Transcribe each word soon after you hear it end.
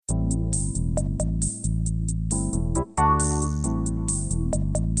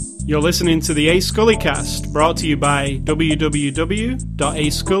You're listening to the A Scully cast, brought to you by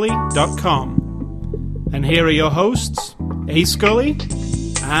www.ascully.com. And here are your hosts, A Scully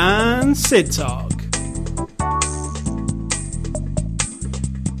and Sid Talk.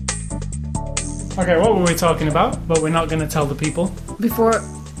 Okay, what were we talking about? But we're not going to tell the people. Before...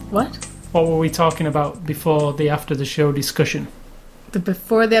 what? What were we talking about before the after the show discussion? The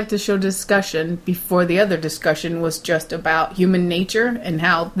before the after show discussion, before the other discussion, was just about human nature and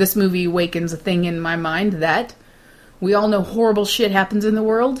how this movie awakens a thing in my mind that we all know horrible shit happens in the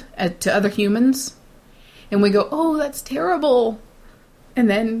world to other humans. And we go, oh, that's terrible. And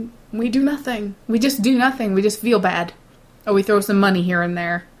then we do nothing. We just do nothing. We just feel bad. Or we throw some money here and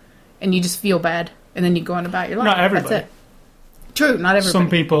there. And you just feel bad. And then you go on about your life. Not everybody. That's it. True, not everybody. Some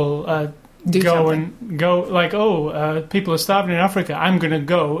people people are starving in Africa. I'm going to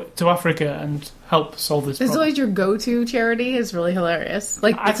go to Africa and help solve this problem. Is always your go-to charity is really hilarious.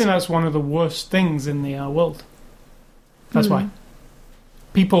 I think that's one of the worst things in the world. That's why.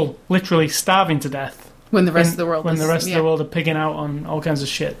 People literally starving to death. When the rest of the world of the world are pigging out on all kinds of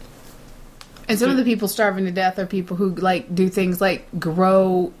shit. And some of the people starving to death are people who do things like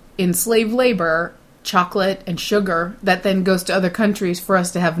grow in slave labor chocolate and sugar that then goes to other countries for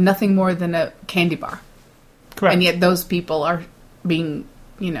us to have nothing more than a candy bar. Correct. And yet those people are being,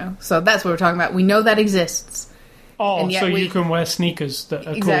 so that's what we're talking about. We know that exists. Oh, so you can wear sneakers that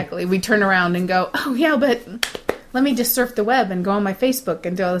are exactly. Cool. We turn around and go, oh yeah, but let me just surf the web and go on my Facebook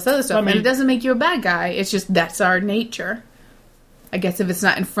and do all this other stuff. And it doesn't make you a bad guy. It's just that's our nature. I guess if it's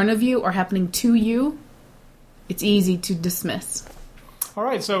not in front of you or happening to you, it's easy to dismiss. All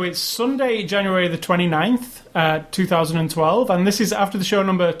right, so it's Sunday, January the 29th, 2012, and this is after the show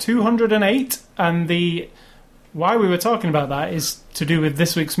number 208, and why we were talking about that is to do with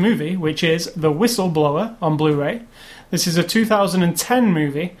this week's movie, which is The Whistleblower on Blu-ray. This is a 2010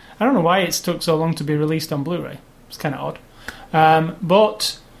 movie. I don't know why it took so long to be released on Blu-ray. It's kind of odd.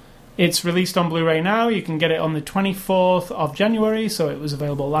 But it's released on Blu-ray now. You can get it on the 24th of January, so it was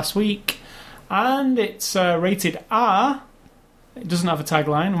available last week. And it's rated R. It doesn't have a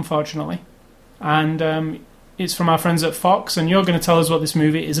tagline, unfortunately. And it's from our friends at Fox, and you're going to tell us what this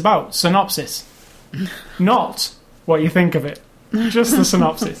movie is about. Synopsis. Not what you think of it. Just the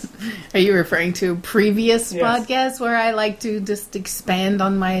synopsis. Are you referring to previous podcasts where I like to just expand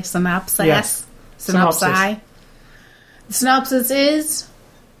on my synopsis? Yes. Synopsis. The synopsis is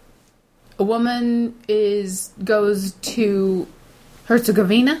a woman goes to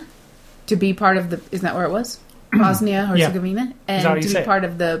Herzegovina to be part of the... Isn't that where it was? Bosnia, Herzegovina, and to be part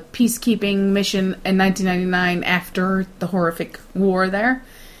of the peacekeeping mission in 1999 after the horrific war there.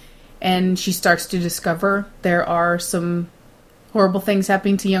 And she starts to discover there are some horrible things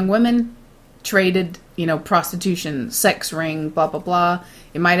happening to young women, traded, prostitution, sex ring, blah, blah, blah.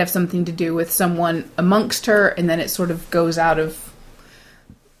 It might have something to do with someone amongst her, and then it sort of goes out of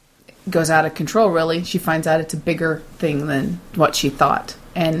control, really. She finds out it's a bigger thing than what she thought.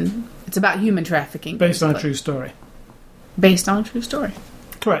 And it's about human trafficking. Based on a true story. Based on a true story.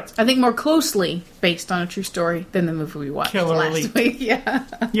 Correct. I think more closely based on a true story than the movie we watched last week. Yeah.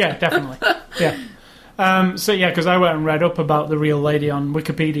 Yeah, definitely. Yeah. Because I went and read up about the real lady on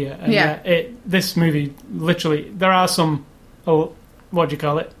Wikipedia. And this movie, literally, there are some, what do you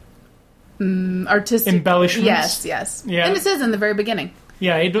call it? Artistic. Embellishments. Yes. Yeah. And it says in the very beginning.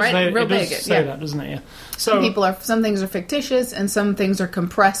 Yeah, it does, right? say that, doesn't it? Yeah. So some things are fictitious and some things are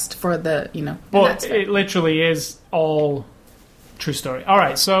compressed for the, But it literally is all true story. All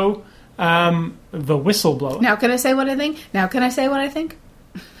right, so The Whistleblower. Now can I say what I think?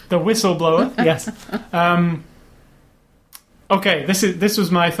 The Whistleblower, yes. Okay, this was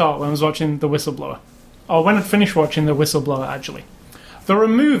my thought when I was watching The Whistleblower. Or when I'd finished watching The Whistleblower, actually. There are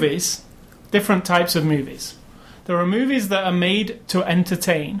movies, different types of movies. There are movies that are made to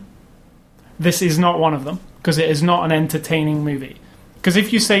entertain. This is not one of them, because it is not an entertaining movie. Because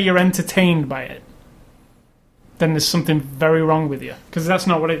if you say you're entertained by it, then there's something very wrong with you. Because that's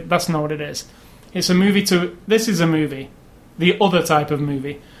not what it is. It's a movie this is a movie, the other type of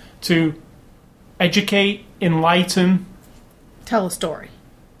movie, to educate, enlighten. Tell a story.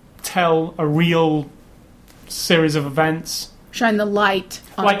 Tell a real series of events. Shine the light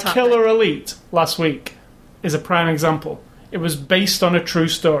on a topic. Killer Elite last week is a prime example. It was based on a true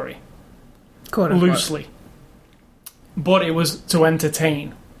story. Quote unquote. Loosely. But it was to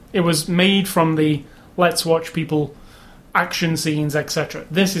entertain. It was made from the let's watch people action scenes, etc.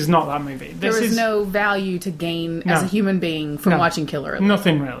 This is not that movie. There is no value to gain as a human being from watching Killer Elite.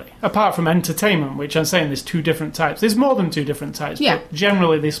 Nothing really. Apart from entertainment, which I'm saying there's two different types. There's more than two different types, yeah. But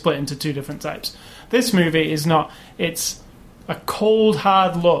generally they split into two different types. This movie is not... It's a cold,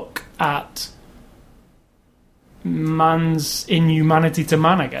 hard look at man's inhumanity to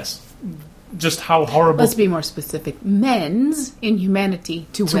man, I guess. Just how horrible... Let's be more specific. Men's inhumanity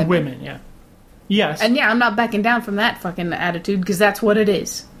to women. To women, yeah. Yes. And yeah, I'm not backing down from that fucking attitude, because that's what it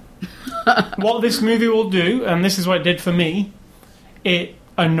is. What this movie will do, and this is what it did for me, it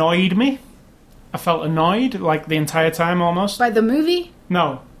annoyed me. I felt annoyed, like, the entire time, almost. By the movie?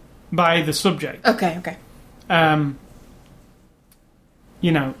 No. By the subject. Okay.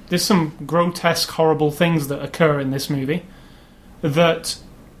 You know, there's some grotesque, horrible things that occur in this movie that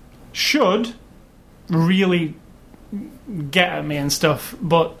should really get at me and stuff,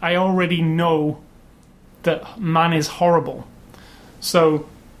 but I already know that man is horrible. So,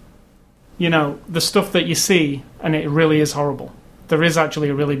 you know, the stuff that you see, and it really is horrible. There is actually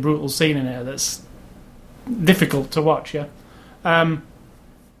a really brutal scene in it that's difficult to watch, yeah?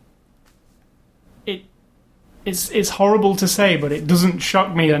 It's horrible to say, but it doesn't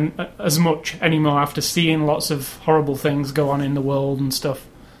shock me as much anymore after seeing lots of horrible things go on in the world and stuff.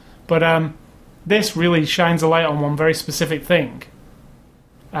 But this really shines a light on one very specific thing.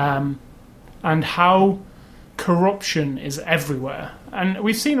 And how corruption is everywhere. And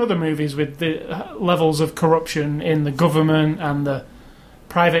we've seen other movies with the levels of corruption in the government and the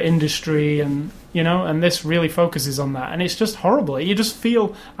private industry, and you know, and this really focuses on that. And it's just horrible.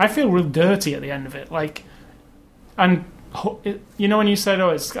 I feel real dirty at the end of it. Like, and you know when you said,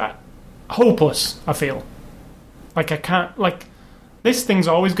 "Oh, it's hopeless," I feel like I can't. Like, this thing's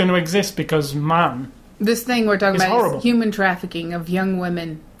always going to exist because man. This thing we're talking about horrible. Is human trafficking of young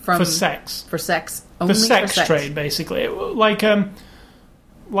women for sex. For sex. Only the sex trade, basically,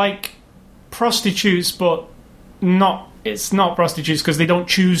 like prostitutes, but not. It's not prostitutes because they don't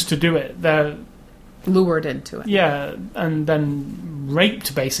choose to do it. They're lured into it. Yeah, and then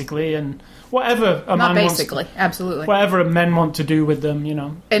raped, basically, and whatever a not man basically, wants, absolutely. Whatever men want to do with them, you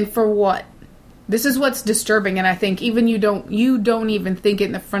know. And for what? This is what's disturbing, and I think even you don't even think it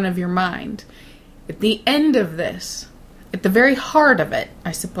in the front of your mind. At the end of this, at the very heart of it,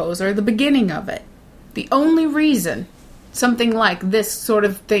 I suppose, or the beginning of it, the only reason something like this sort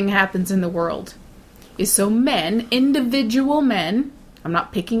of thing happens in the world is so men, individual men, I'm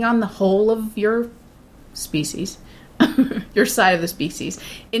not picking on the whole of your species, your side of the species,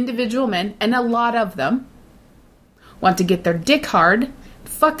 individual men, and a lot of them, want to get their dick hard,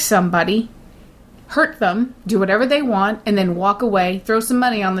 fuck somebody, hurt them, do whatever they want, and then walk away, throw some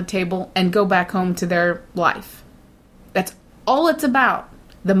money on the table, and go back home to their life. That's all it's about.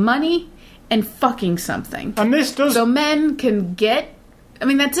 The money and fucking something. And this does... So men can get... I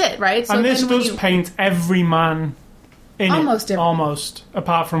mean, that's it, right? So and this does paint every man in almost it. Every. Almost.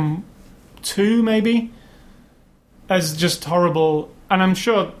 Apart from two, maybe, as just horrible. And I'm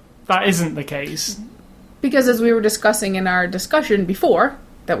sure that isn't the case. Because as we were discussing in our discussion before,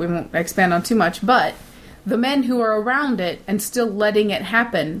 that we won't expand on too much, but the men who are around it and still letting it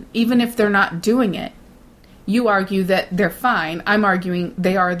happen, even if they're not doing it, you argue that they're fine. I'm arguing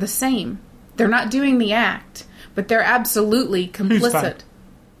they are the same. They're not doing the act, but they're absolutely complicit. Who's fine?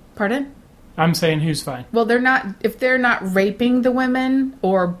 Pardon? I'm saying who's fine. Well, they're not, if they're not raping the women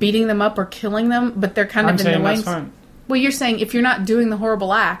or beating them up or killing them, but they're kind of in the wings. That's fine. Well, you're saying if you're not doing the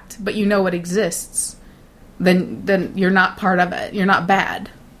horrible act, but you know it exists, then you're not part of it. You're not bad.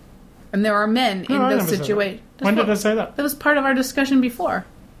 And there are men in those situations. When did I say that? That was part of our discussion before.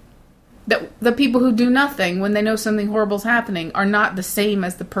 That the people who do nothing when they know something horrible is happening are not the same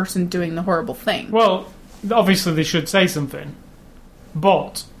as the person doing the horrible thing. Well, obviously they should say something.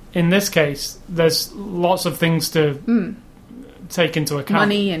 But in this case, there's lots of things to take into account.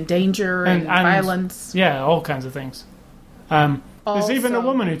 Money and danger and violence. Yeah, all kinds of things. There's even a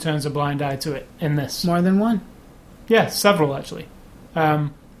woman who turns a blind eye to it in this. More than one. Yeah, several actually.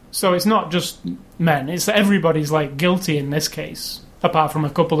 So it's not just men. It's everybody's like guilty in this case, apart from a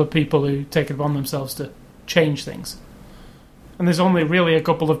couple of people who take it upon themselves to change things. And there's only really a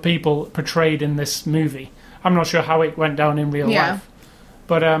couple of people portrayed in this movie. I'm not sure how it went down in real life.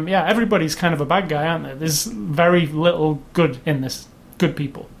 But yeah, everybody's kind of a bad guy, aren't they? There's very little good in this. Good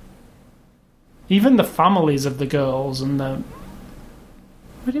people. Even the families of the girls and the...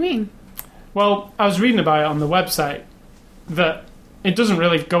 What do you mean? Well, I was reading about it on the website that it doesn't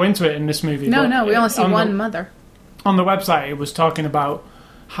really go into it in this movie. No, we only see one mother. On the website, it was talking about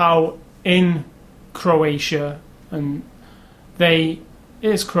how in Croatia and Bosnia,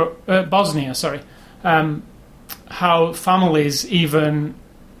 how families even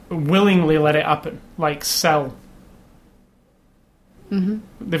willingly let it happen, like sell.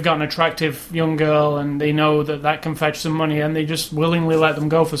 Mm-hmm. They've got an attractive young girl and they know that can fetch some money and they just willingly let them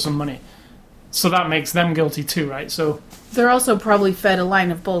go for some money. So that makes them guilty too, right? So they're also probably fed a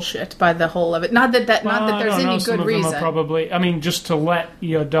line of bullshit by the whole of it. Not that there's any some good of reason. Them are probably, I mean, just to let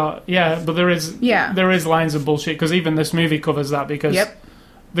your daughter. Yeah, but there is lines of bullshit because even this movie covers that because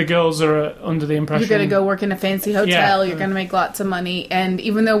the girls are under the impression you're going to go work in a fancy hotel. You're going to make lots of money, and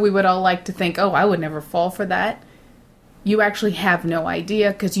even though we would all like to think, oh, I would never fall for that. You actually have no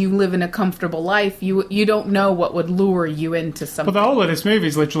idea because you live in a comfortable life. You don't know what would lure you into something. But the whole of this movie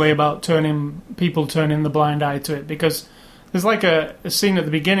is literally about turning the blind eye to it because there's like a scene at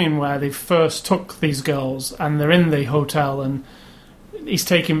the beginning where they first took these girls and they're in the hotel and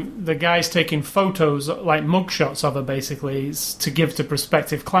the guy's taking photos, like mugshots of her basically to give to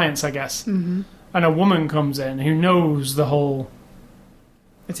prospective clients, I guess. Mm-hmm. And a woman comes in who knows the whole...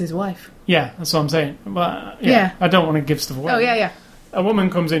 It's his wife. Yeah, that's what I'm saying. But I don't want to give stuff away. Oh, yeah. A woman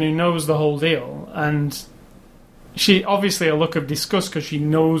comes in who knows the whole deal, and she obviously a look of disgust because she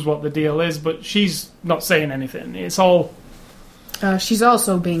knows what the deal is, but she's not saying anything. It's all... she's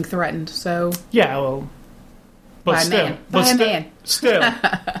also being threatened, so... Yeah, well... But by still, a man. Still,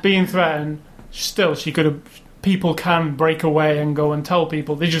 being threatened, still, she could have... People can break away and go and tell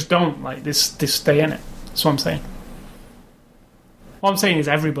people. They just don't, like, they stay in it. That's what I'm saying. What I'm saying is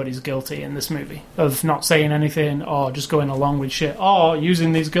everybody's guilty in this movie of not saying anything or just going along with shit or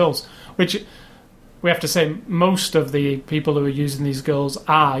using these girls, which we have to say most of the people who are using these girls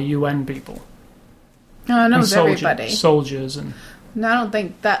are UN people. No, no, it's everybody. Soldiers and... No, I don't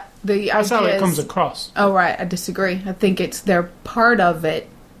think that the That's idea how it comes across. Oh, right, I disagree. I think they're part of it,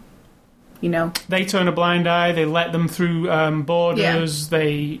 you know. They turn a blind eye, they let them through borders,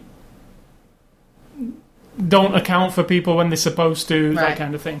 they... don't account for people when they're supposed to, that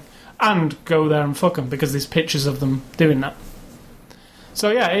kind of thing. And go there and fuck them, because there's pictures of them doing that.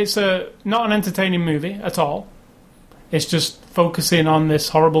 So yeah, it's not an entertaining movie at all. It's just focusing on this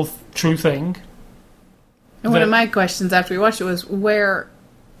horrible true thing. And one of my questions after we watched it was where,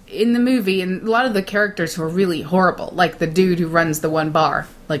 in the movie, and a lot of the characters were really horrible, like the dude who runs the one bar,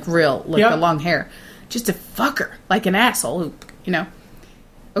 like the long hair. Just a fucker, like an asshole, you know.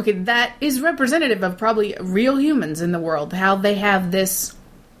 Okay, that is representative of probably real humans in the world. How they have this,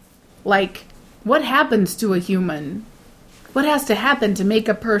 like, what happens to a human? What has to happen to make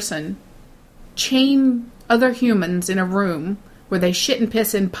a person chain other humans in a room where they shit and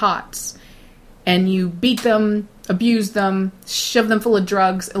piss in pots, and you beat them, abuse them, shove them full of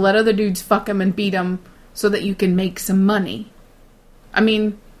drugs, and let other dudes fuck them and beat them so that you can make some money? I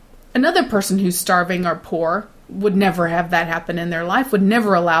mean, another person who's starving or poor would never have that happen in their life, would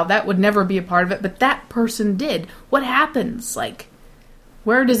never allow that, would never be a part of it, but that person did. What happens? Like,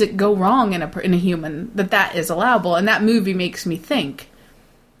 where does it go wrong in a human that is allowable? And that movie makes me think.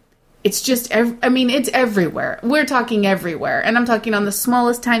 It's just, it's everywhere. We're talking everywhere. And I'm talking on the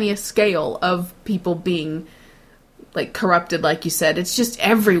smallest, tiniest scale of people being, like, corrupted, like you said. It's just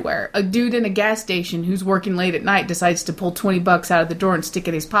everywhere. A dude in a gas station who's working late at night decides to pull $20 out of the door and stick it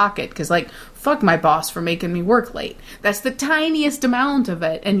in his pocket because, like, fuck my boss for making me work late. That's the tiniest amount of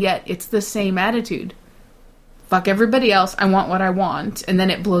it, and yet it's the same attitude. Fuck everybody else, I want what I want, and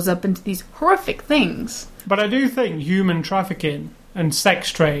then it blows up into these horrific things. But I do think human trafficking and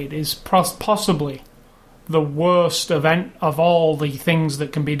sex trade is possibly the worst event of all the things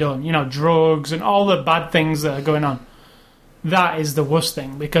that can be done. You know, drugs and all the bad things that are going on. That is the worst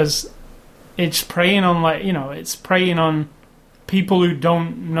thing because it's preying on, like, you know, it's preying on people who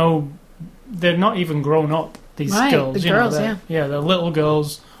don't know. They're not even grown up. These girls, the girls, they're little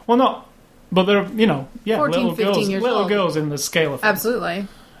girls. Well, not, but they're 14, little 15 girls, years little old. girls in the scale of things, absolutely,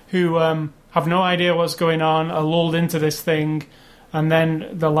 who have no idea what's going on, are lulled into this thing. And then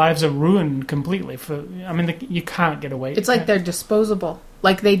their lives are ruined completely. You can't get away. It's like they're disposable.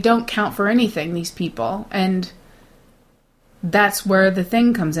 Like they don't count for anything, these people. And that's where the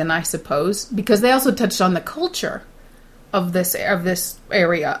thing comes in, I suppose. Because they also touched on the culture of this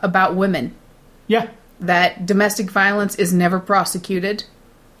area about women. Yeah. That domestic violence is never prosecuted.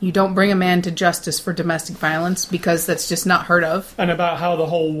 You don't bring a man to justice for domestic violence because that's just not heard of. And about how the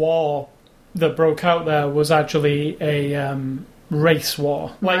whole war that broke out there was actually a... race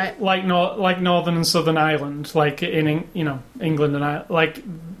war, like Northern and Southern Ireland, like in England and Ireland, like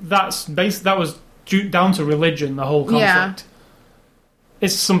that was down to religion. The whole conflict.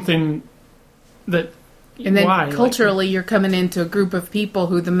 It's something that, and then culturally, you're coming into a group of people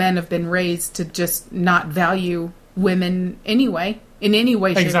who the men have been raised to just not value women anyway, in any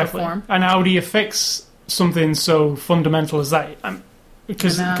way, shape, or form. And how do you fix something so fundamental as that?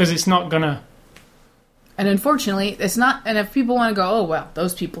 Because it's not gonna. And unfortunately, it's not... And if people want to go, oh, well,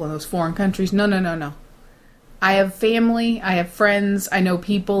 those people in those foreign countries... No. I have family, I have friends, I know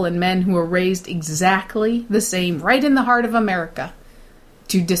people and men who are raised exactly the same, right in the heart of America.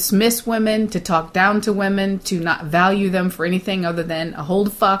 To dismiss women, to talk down to women, to not value them for anything other than a hole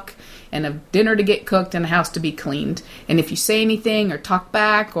to fuck and a dinner to get cooked and a house to be cleaned. And if you say anything or talk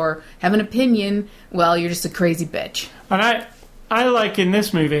back or have an opinion, well, you're just a crazy bitch. And I like in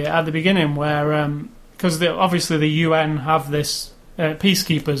this movie at the beginning where, because obviously the UN have this,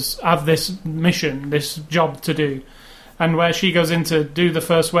 peacekeepers have this mission, this job to do, and where she goes in to do the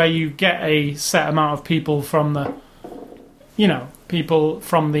first, where you get a set amount of people from the, people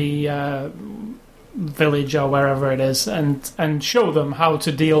from the village or wherever it is, and show them how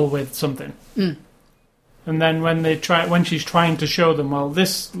to deal with something. Mm. And then when she's trying to show them, well,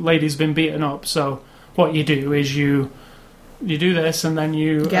 this lady's been beaten up, so what you do is you do this, and then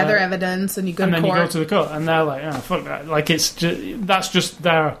you gather evidence, and you go to court. And then you go to the court, and they're like, oh, fuck that. Like, that's just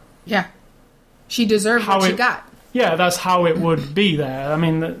their... Yeah. She deserved what she got. Yeah, that's how it would be there. I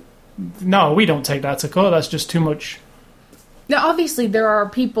mean, no, we don't take that to court. That's just too much. Now, obviously, there are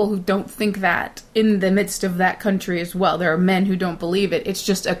people who don't think that in the midst of that country as well. There are men who don't believe it. It's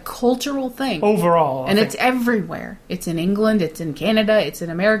just a cultural thing. Overall. And it's everywhere. It's in England, it's in Canada, it's in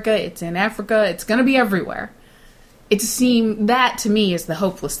America, it's in Africa. It's going to be everywhere. That, to me, is the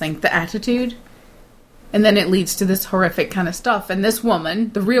hopeless thing, the attitude. And then it leads to this horrific kind of stuff. And this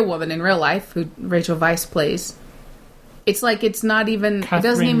woman, the real woman in real life, who Rachel Weisz plays, it's like it's not even... Catherine, it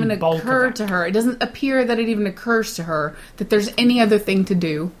doesn't even occur to her. It doesn't appear that it even occurs to her that there's any other thing to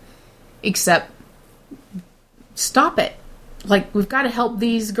do except stop it. Like, we've got to help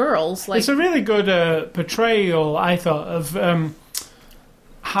these girls. Like, it's a really good portrayal, I thought, of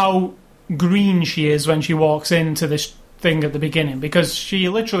how green she is when she walks into this thing at the beginning, because she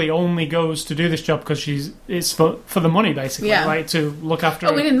literally only goes to do this job because it's for the money, basically, right? To look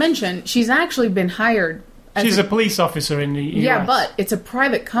after we didn't mention, she's actually been hired as she's a police officer in the US. Yeah, but it's a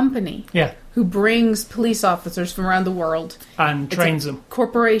private company who brings police officers from around the world and trains them.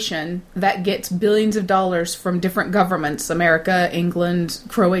 Corporation that gets billions of dollars from different governments, America, England,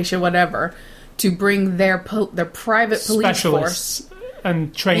 Croatia, whatever, to bring their private police force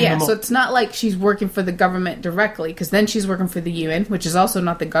and train them up. So it's not like she's working for the government directly, because then she's working for the UN, which is also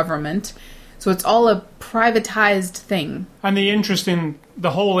not the government. So it's all a privatized thing. And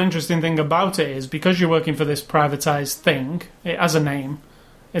the whole interesting thing about it is, because you're working for this privatized thing, it has a name,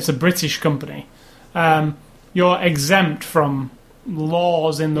 it's a British company, you're exempt from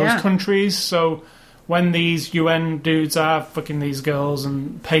laws in those countries. So when these UN dudes are fucking these girls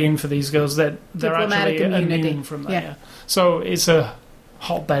and paying for these girls, they're actually immune from that. Yeah. So it's a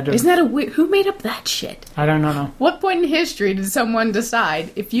hotbed of... Isn't that a weird... Who made up that shit? I don't know. What point in history did someone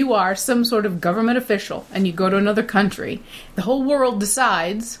decide, if you are some sort of government official and you go to another country, the whole world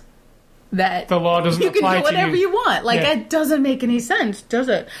decides that the law doesn't apply to you? You can do whatever you want. Like, that doesn't make any sense, does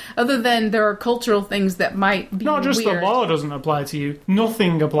it? Other than there are cultural things that might be Not just weird. The law doesn't apply to you.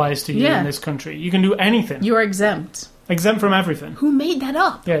 Nothing applies to you in this country. You can do anything. You're exempt. Exempt from everything. Who made that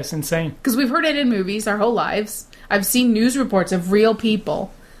up? Yeah, it's insane. Because we've heard it in movies our whole lives. I've seen news reports of real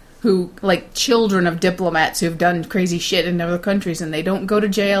people who, like children of diplomats who have done crazy shit in other countries, and they don't go to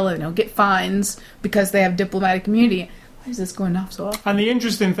jail and they don't get fines because they have diplomatic immunity. Why is this going off so often? And the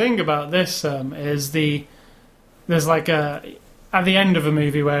interesting thing about this is there's like at the end of a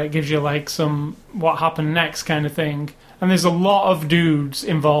movie where it gives you like some what happened next kind of thing. And there's a lot of dudes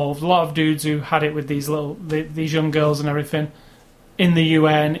involved, a lot of dudes who had it with these young girls and everything, in the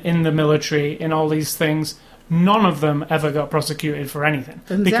UN, in the military, in all these things. None of them ever got prosecuted for anything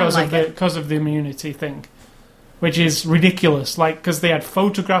because of the immunity thing, which is ridiculous. Like, because they had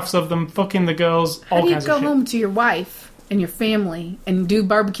photographs of them fucking the girls. How do you go home to your wife and your family and do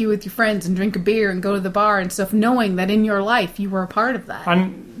barbecue with your friends and drink a beer and go to the bar and stuff, knowing that in your life you were a part of that?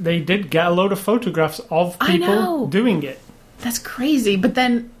 And they did get a load of photographs of people doing it. That's crazy. But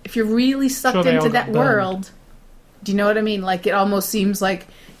then, if you're really sucked into that world, do you know what I mean? Like, it almost seems like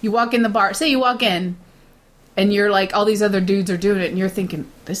you walk in the bar. Say you walk in, and you're like, all these other dudes are doing it, and you're thinking,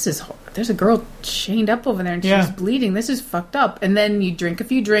 there's a girl chained up over there, and she's bleeding. This is fucked up. And then you drink a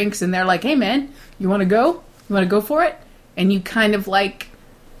few drinks, and they're like, hey, man, you want to go? You want to go for it? And you kind of like,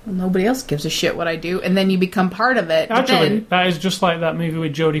 well, nobody else gives a shit what I do. And then you become part of it. Actually, that is just like that movie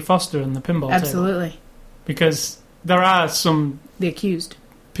with Jodie Foster and the pinball table. Absolutely. Because there are some... The accused.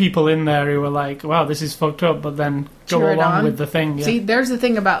 People in there who are like, wow, this is fucked up, but then go along with the thing. Yeah. See, there's the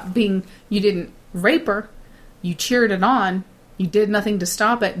thing about you didn't rape her. You cheered it on. You did nothing to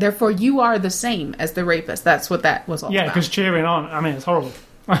stop it. Therefore, you are the same as the rapist. That's what that was all about. Yeah, because cheering on, I mean, it's horrible.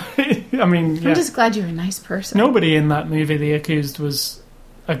 I'm just glad you're a nice person. Nobody in that movie, the accused, was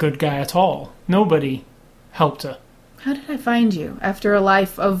a good guy at all. Nobody. helped her. How did I find you after a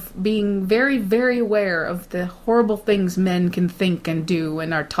life of being very, very aware of the horrible things men can think and do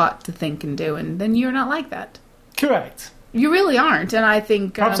and are taught to think and do, and then you're not like that? Correct. You really aren't, and I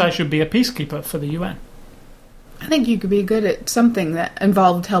think... Perhaps I should be a peacekeeper for the UN. I think you could be good at something that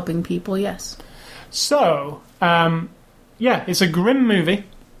involved helping people, yes. So, yeah, it's a grim movie.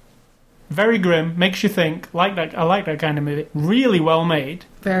 Very grim, makes you think. I like that kind of movie. Really well made.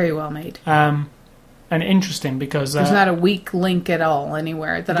 Very well made. And interesting because there's not a weak link at all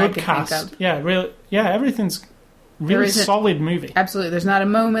anywhere that I can cast. think of. Yeah, really. Yeah, everything's really solid movie. Absolutely. There's not a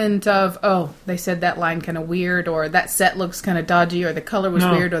moment of, oh, they said that line kind of weird, or that set looks kind of dodgy, or the color was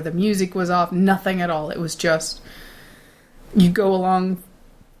weird, or the music was off. Nothing at all. It was just, you go along,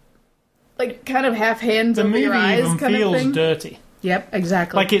 like, kind of half hands over your eyes kind of thing. The movie even feels dirty. Yep,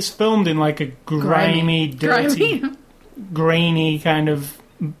 exactly. Like it's filmed in like a grimy, dirty, grainy kind of,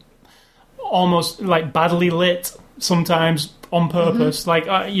 almost like badly lit sometimes on purpose.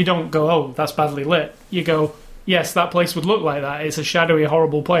 Mm-hmm. Like you don't go, oh, that's badly lit. You go, yes, that place would look like that. It's a shadowy,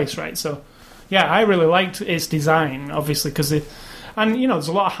 horrible place, right? So, yeah, I really liked its design, obviously, because and, you know, there's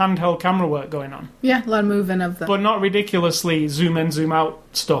a lot of handheld camera work going on. Yeah, a lot of moving of them. But not ridiculously zoom in, zoom out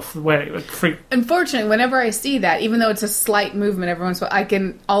stuff where it would Unfortunately, whenever I see that, even though it's a slight movement every once in a while, I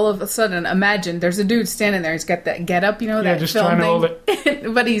can all of a sudden imagine there's a dude standing there. He's got that get up, you know, that just film trying thing. to hold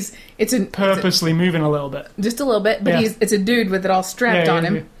it. But purposely moving a little bit. Just a little bit, but it's a dude with it all strapped on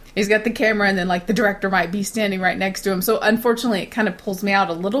him. Yeah. He's got the camera, and then like the director might be standing right next to him. So unfortunately, it kind of pulls me out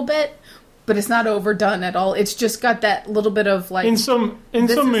a little bit. But it's not overdone at all. It's just got that little bit of like... In some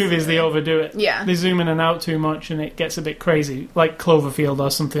movies, they overdo it. Yeah. They zoom in and out too much, and it gets a bit crazy, like Cloverfield or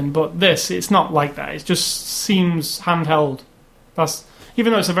something. But it's not like that. It just seems handheld.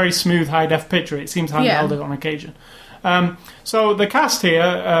 Even though it's a very smooth, high-def picture, it seems handheld on occasion. So the cast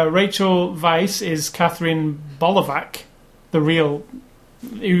here, Rachel Weisz is Catherine Bolovac, who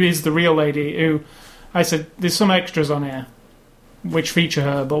is the real lady, who... I said, there's some extras on here which feature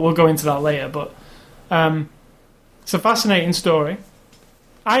her, but we'll go into that later. But it's a fascinating story.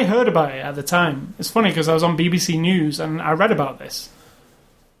 I heard about it at the time. It's funny because I was on BBC News and I read about this.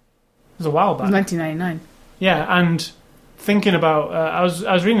 It was a while back. 1999. Yeah, and thinking about, I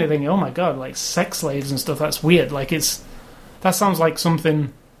was reading it thinking, oh my god, like sex slaves and stuff. That's weird. Like that sounds like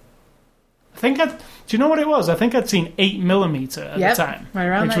something. Do you know what it was? I think I'd seen 8mm at the time, right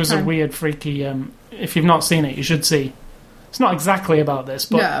around which that was time. A weird, freaky. If you've not seen it, you should see. It's not exactly about this,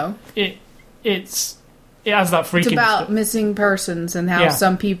 but it has that freakiness. It's about missing persons and how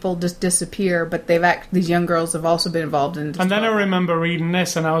some people just disappear, but these young girls have also been involved in. And then I remember reading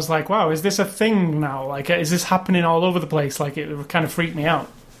this, and I was like, "Wow, is this a thing now? Like, is this happening all over the place?" Like, it kind of freaked me out.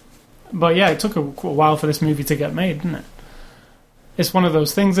 But yeah, it took a while for this movie to get made, didn't it? It's one of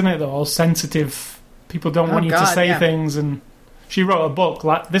those things, isn't it? They're all sensitive. People don't want you to say things, and she wrote a book.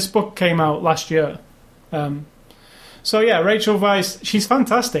 This book came out last year. So yeah, Rachel Weisz, she's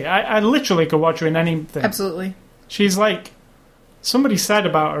fantastic. I literally could watch her in anything. Absolutely. She's like, somebody said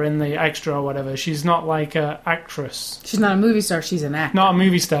about her in the extra or whatever, she's not like an actress. She's not a movie star, she's an actor. Not a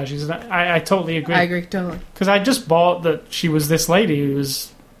movie star, I totally agree. I agree, totally. Because I just bought that she was this lady who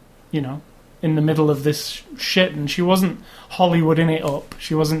was, you know, in the middle of this shit, and she wasn't Hollywooding it up.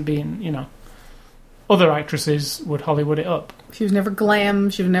 She wasn't being, you know, other actresses would Hollywood it up. She was never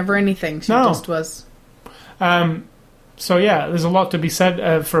glam, she was never anything. She just was. So yeah, there's a lot to be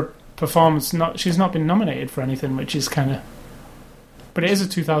said for a performance. She's not been nominated for anything, which is kind of... But it is a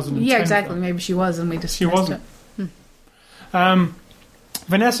 2010 Yeah, exactly. film. Maybe she was, and we just... She wasn't.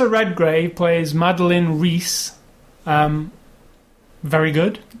 Vanessa Redgrave plays Madeline Reese. Very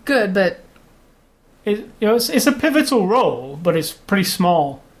good. Good, but... It's a pivotal role, but it's pretty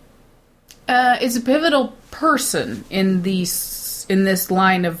small. It's a pivotal person in this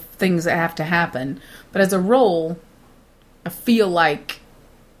line of things that have to happen. But as a role... I feel like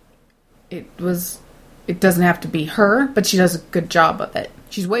it doesn't have to be her, but she does a good job of it.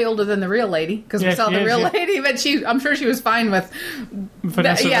 She's way older than the real lady, because we saw the real lady, but I'm sure she was fine with...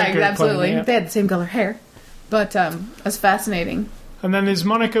 Vanessa Redgrave absolutely. playing, They had the same color hair. But that's fascinating. And then there's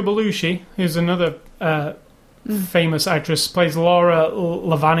Monica Bellucci, who's another famous actress, plays Laura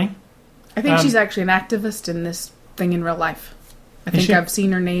Lavani. I think she's actually an activist in this thing in real life. I think I've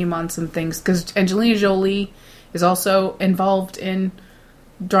seen her name on some things, because Angelina Jolie... is also involved in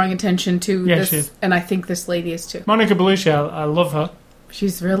drawing attention to this, and I think this lady is too. Monica Bellucci, I love her.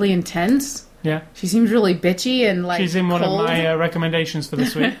 She's really intense. Yeah. She seems really bitchy and like she's in one of my recommendations for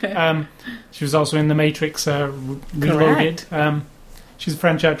this week. She was also in The Matrix Reloaded. She's a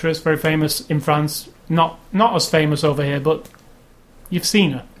French actress, very famous in France. Not as famous over here, but You've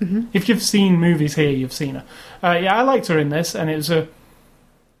seen her. Mm-hmm. If you've seen movies here, you've seen her. Yeah, I liked her in this, and it was a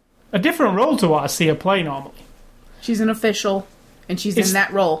different role to what I see her play normally. She's an official, and she's in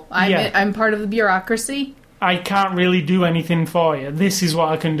that role. I'm part of the bureaucracy. I can't really do anything for you. This is what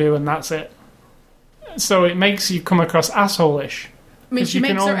I can do, and that's it. So it makes you come across asshole-ish. I mean, she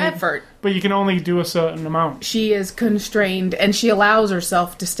makes her effort. But you can only do a certain amount. She is constrained, and she allows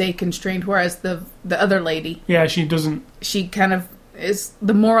herself to stay constrained, whereas the other lady... Yeah, she doesn't... She kind of is...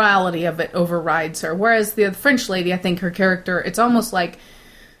 The morality of it overrides her. Whereas the French lady, I think her character, it's almost like,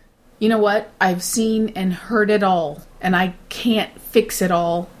 you know what? I've seen and heard it all, and I can't fix it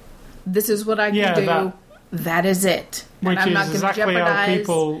all. This is what I can do. That is it. Which and I'm is not exactly how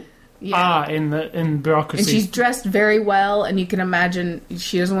people are in bureaucracy. And she's dressed very well, and you can imagine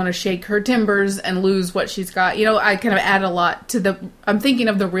she doesn't want to shake her timbers and lose what she's got. You know, I kind of add a lot to the... I'm thinking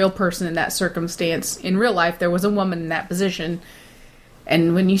of the real person in that circumstance. In real life, there was a woman in that position,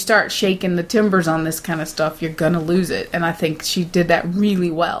 and when you start shaking the timbers on this kind of stuff, you're gonna lose it. And I think she did that really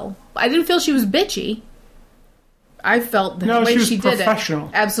well. I didn't feel she was bitchy. I felt the way she did it.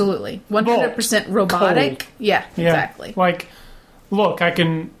 Absolutely. 100% robotic. Cold. Yeah, exactly. Like, look, I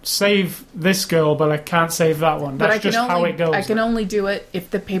can save this girl, but I can't save that one. That's just how it goes. I can only do it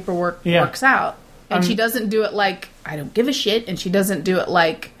if the paperwork works out. And she doesn't do it like, I don't give a shit, and she doesn't do it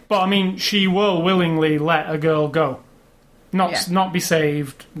like... But, I mean, she will willingly let a girl go. Not be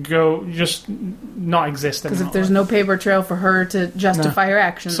saved, go, just not exist anymore. Because if there's no paper trail for her to justify her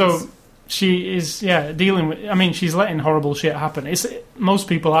actions... So... She is, dealing with... I mean, she's letting horrible shit happen. Most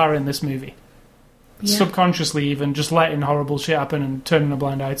people are in this movie. Yeah. Subconsciously even, just letting horrible shit happen and turning a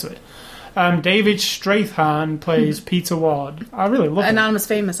blind eye to it. David Strathairn plays Peter Ward. I really love him. Anonymous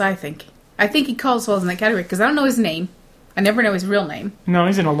Famous, I think. I think he calls well in that category, because I don't know his name. I never know his real name. No,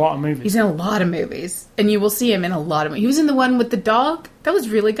 he's in a lot of movies. He's in a lot of movies. And you will see him in a lot of movies. He was in the one with the dog. That was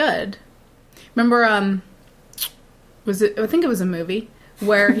really good. Remember, I think it was a movie...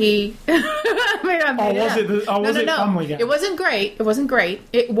 where he... was it Family Guy? It wasn't great.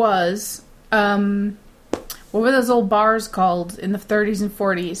 It was... what were those old bars called in the 30s and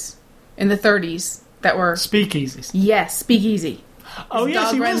 40s? In the 30s that were... Speakeasies. Yes, Speakeasy. Oh,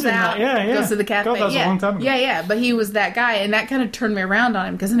 yes, he was in that. Yeah. Goes to the cafe. God, that was a long time ago. Yeah. But he was that guy, and that kind of turned me around on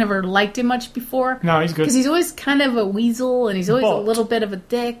him, because I never liked him much before. No, he's good. Because he's always kind of a weasel, and he's always a little bit of a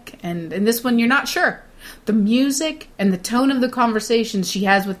dick, and in this one, you're not sure. The music and the tone of the conversations she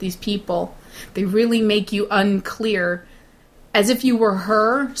has with these people, they really make you unclear, as if you were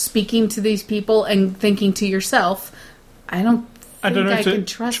her speaking to these people and thinking to yourself, I don't think I can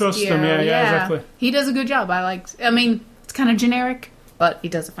trust you. Them. Yeah, exactly. He does a good job. I mean, it's kind of generic, but he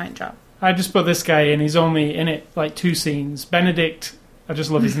does a fine job. I just put this guy in. He's only in it like 2 scenes. Benedict, I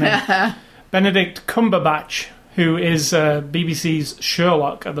just love his name. Benedict Cumberbatch, who is BBC's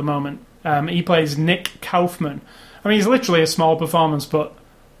Sherlock at the moment. He plays Nick Kaufman. I mean, he's literally a small performance, but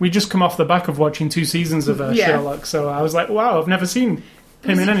we just come off the back of watching 2 seasons of Sherlock, so I was like, wow, I've never seen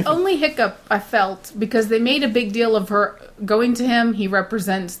him in anything. The only hiccup I felt, because they made a big deal of her going to him. He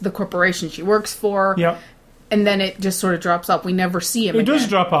represents the corporation she works for. Yep. And then it just sort of drops off. We never see him again. It does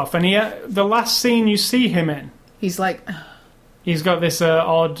drop off, and the last scene you see him in... He's like... He's got this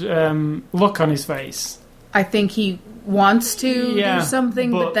odd look on his face. I think he wants to do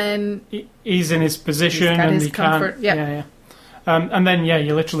something, but then... He's in his position, and he comfort. Can't... Yeah. And then,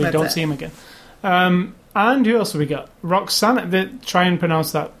 you literally don't see him again. And who else have we got? Roxana... Try and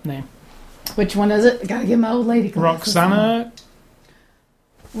pronounce that name. Which one is it? I gotta get my old lady. Roxana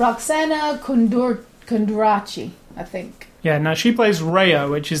Kundurachi, I think. Yeah, now she plays Rhea,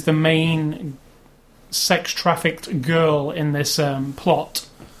 which is the main sex-trafficked girl in this plot.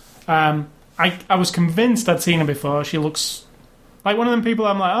 I was convinced I'd seen her before. She looks like one of them people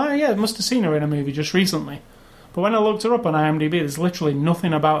I'm like, oh yeah, I must have seen her in a movie just recently. But when I looked her up on IMDb, there's literally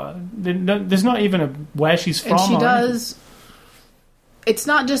nothing about her. There's not even where she's from. And she does... It's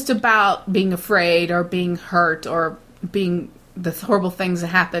not just about being afraid or being hurt or being the horrible things that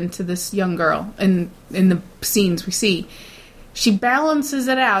happen to this young girl in the scenes we see. She balances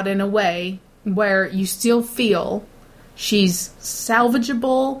it out in a way where you still feel she's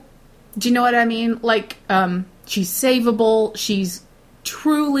salvageable. Do you know what I mean? Like, she's savable. She's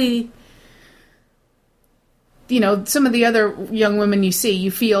truly... some of the other young women you see, you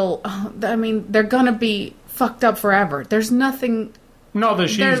feel, they're gonna be fucked up forever. There's nothing... Not that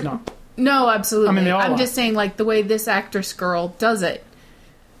she's not. No, absolutely. I'm just saying, like, the way this actress girl does it,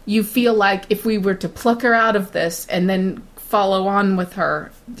 you feel like if we were to pluck her out of this and then follow on with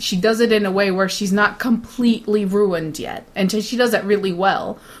her, she does it in a way where she's not completely ruined yet. And she does it really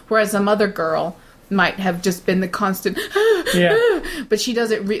well. Whereas some other girl, might have just been the constant. Yeah. But she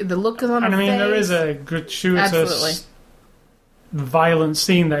doesn't. The look on her face. And I mean, there is a gratuitous, Absolutely. violent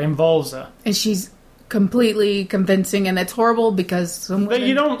scene that involves her. And she's completely convincing, and it's horrible because some But women...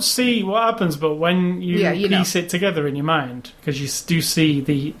 you don't see what happens, but when you Yeah, you know. piece it together in your mind, because you do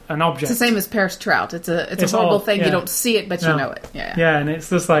see an object. It's the same as Paris Trout. It's a It's horrible all- thing. yeah. You don't see it, but No. you know it. Yeah. Yeah, and it's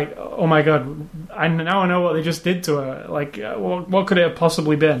just like, oh my god, now I know what they just did to her. Like, what could it have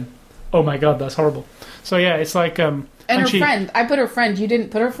possibly been? Oh my god, that's horrible. So yeah, it's like... And her friend. I put her friend. You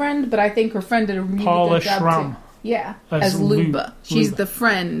didn't put her friend, but I think her friend did a really Paula good job Schramm. too. Yeah, As as Luba. She's Luba. the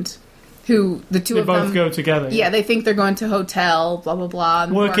friend who the two They of both them... go together. Yeah, they think they're going to hotel, blah, blah, blah.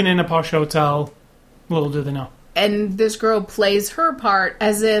 and Working in a posh hotel, little do they know. And this girl plays her part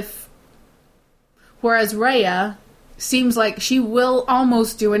as if... Whereas Rhea seems like she will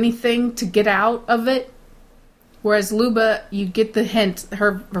almost do anything to get out of it. Whereas Luba, you get the hint.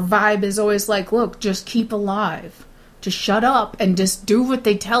 Her vibe is always like, look, just keep alive. Just shut up and just do what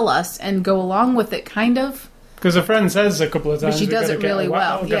they tell us and go along with it, kind of. Because her friend says a couple of times, she does "We it gotta get really away-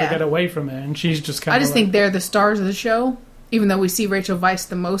 well, we gotta yeah. get away from it," and she's just kind I of. just think they're the stars of the show. Even though we see Rachel Weisz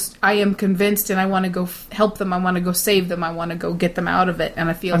the most, I am convinced, and I want to go help them. I want to go save them. I want to go get them out of it. And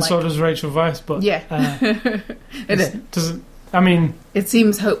I feel and like so does Rachel Weisz, but yeah, it doesn't. I mean, it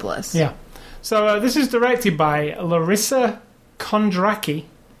seems hopeless. yeah. So this is directed by Larissa Kondracki.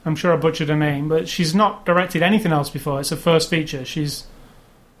 I'm sure I butchered her name, but she's not directed anything else before. It's her first feature. She's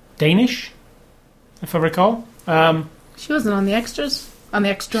Danish, if I recall. She wasn't on the extras. On the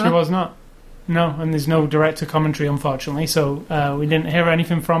extra. She was not. No, and there's no director commentary, unfortunately, so we didn't hear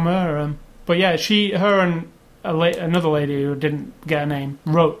anything from her. But yeah, her and another lady who didn't get a name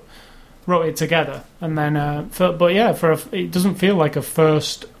wrote it together, and then. It doesn't feel like a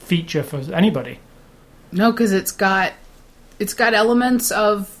first feature for anybody. No, because it's got elements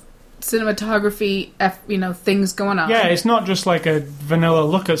of cinematography, things going on. Yeah, it's not just like a vanilla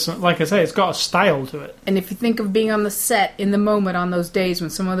look at something. Like I say, it's got a style to it. And if you think of being on the set in the moment on those days when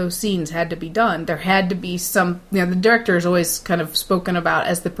some of those scenes had to be done, there had to be some... the director is always kind of spoken about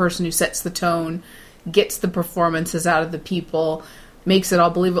as the person who sets the tone, gets the performances out of the people, makes it all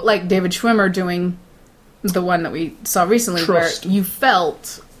believable. Like David Schwimmer doing the one that we saw recently Trust. where you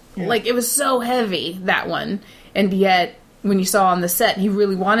felt Yeah. like it was so heavy, that one, and yet... when you saw on the set, he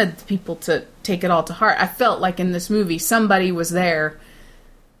really wanted people to take it all to heart. I felt like in this movie, somebody was there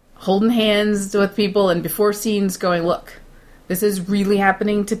holding hands with people and before scenes going, look, this is really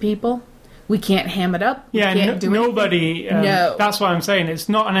happening to people. We can't ham it up. We Yeah, can't do anything." nobody... No. That's what I'm saying. It's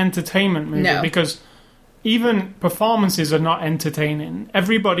not an entertainment movie, No. because even performances are not entertaining.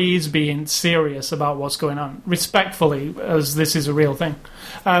 Everybody is being serious about what's going on, respectfully, as this is a real thing.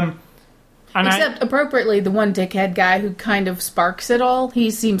 Except, appropriately, the one dickhead guy who kind of sparks it all, he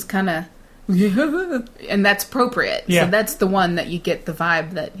seems kind of... and that's appropriate. Yeah. So that's the one that you get the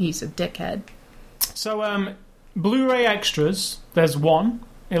vibe that he's a dickhead. So, Blu-ray extras, there's one.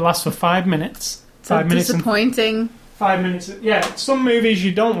 It lasts for 5 minutes. So 5 minutes and disappointing. 5 minutes. Yeah, some movies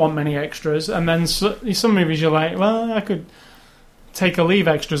you don't want many extras, and then some movies you're like, well, I could take or leave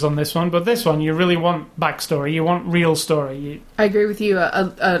extras on this one, but this one you really want backstory. You want real story. I agree with you.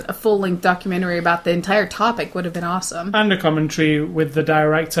 A full-length documentary about the entire topic would have been awesome. And a commentary with the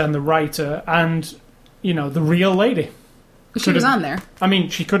director and the writer and, the real lady. She was on there. I mean,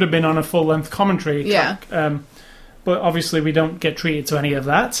 she could have been on a full-length commentary Yeah. track, but obviously we don't get treated to any of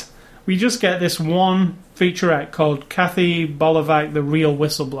that. We just get this one featurette called Kathy Bolovac, The Real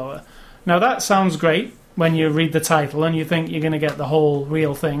Whistleblower. Now that sounds great when you read the title and you think you're going to get the whole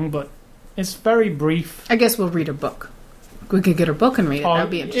real thing, but it's very brief. I guess we'll read her book. We could get her book and read it. That would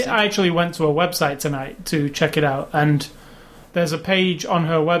be interesting. I actually went to a website tonight to check it out, and there's a page on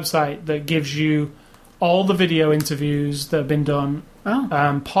her website that gives you all the video interviews that have been done,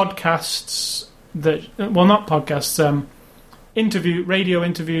 podcasts not podcasts, radio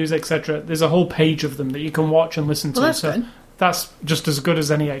interviews, etc. There's a whole page of them that you can watch and listen to. Well, that's so good. That's just as good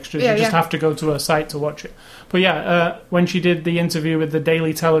as any extras. Yeah, you just yeah. have to go to a site to watch it. But yeah, when she did the interview with the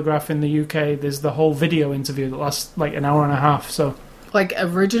Daily Telegraph in the UK, there's the whole video interview that lasts like an hour and a half. So Like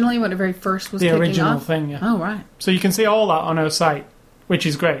originally, when it very first was the kicking original off? thing, yeah. Oh, right. So you can see all that on her site, which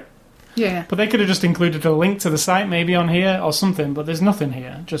is great. Yeah. But they could have just included a link to the site maybe on here or something, but there's nothing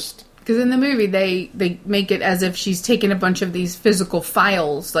here. Just Because in the movie, they make it as if she's taken a bunch of these physical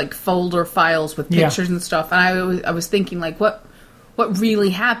files, like folder files with Yeah. pictures and stuff. And I was thinking, like, what really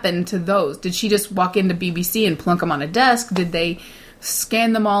happened to those? Did she just walk into BBC and plunk them on a desk? Did they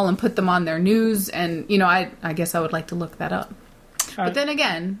scan them all and put them on their news? And, I guess I would like to look that up. But then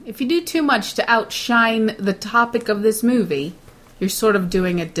again, if you do too much to outshine the topic of this movie, you're sort of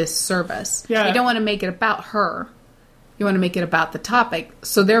doing a disservice. Yeah. You don't want to make it about her. You want to make it about the topic.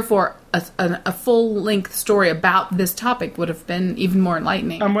 So therefore, a full-length story about this topic would have been even more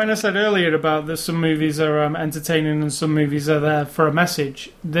enlightening. And when I said earlier about that some movies are entertaining and some movies are there for a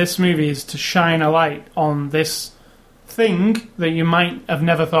message, this movie is to shine a light on this thing that you might have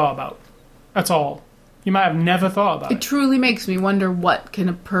never thought about at all. You might have never thought about It it. truly makes me wonder, what can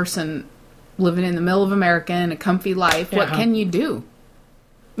a person living in the middle of America in a comfy life, what Yeah. can you do?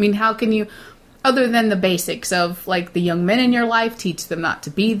 I mean, how can you, other than the basics of, like, the young men in your life, teach them not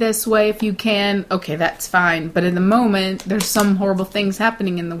to be this way if you can. Okay, that's fine. But in the moment, there's some horrible things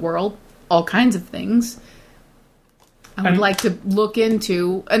happening in the world, all kinds of things. I would And- like to look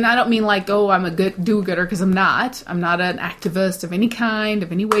into, and I don't mean like, oh, I'm a good do-gooder, because I'm not. I'm not an activist of any kind,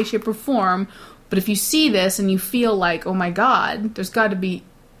 of any way, shape, or form. But if you see this and you feel like, oh my God, there's got to be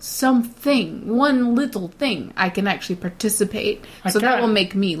something, one little thing I can actually participate. So that can't- will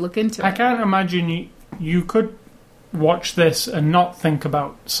make me look into I it. can't imagine you could watch this and not think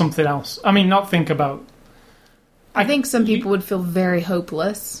about something else. I mean, not think about... I think some people would feel very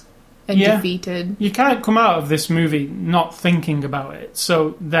hopeless and Yeah. defeated. You can't come out of this movie not thinking about it.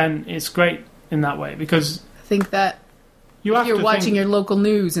 So then it's great in that way, because I think that you have if you're to watching think... your local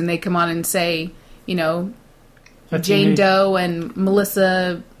news and they come on and say, you know, a Jane TV Doe and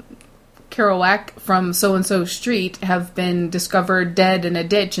Melissa Kerouac from so-and-so street have been discovered dead in a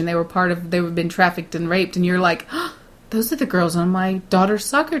ditch, and they've been trafficked and raped, and you're like, oh, those are the girls on my daughter's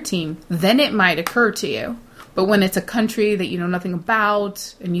soccer team. Then it might occur to you. But when it's a country that you know nothing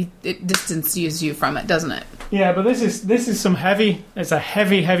about, and it distances you from it, doesn't it? Yeah, but this is some heavy... It's a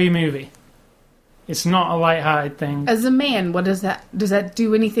heavy movie. It's not a light-hearted thing. As a man, does that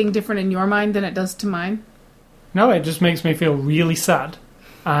do anything different in your mind than it does to mine? No, it just makes me feel really sad.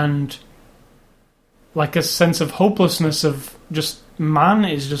 And like a sense of hopelessness of just... Man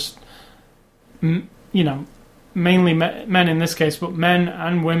is just... You know, mainly men in this case, but men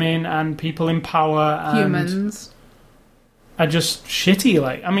and women and people in power and... Humans. Are just shitty.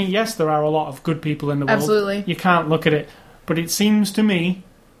 Like, I mean, yes, there are a lot of good people in the world. Absolutely. You can't look at it. But it seems to me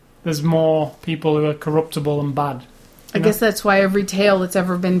there's more people who are corruptible and bad. I guess that's why every tale that's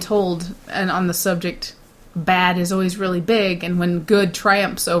ever been told and on the subject, bad is always really big, and when good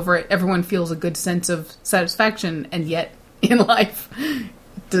triumphs over it, everyone feels a good sense of satisfaction, and yet in life,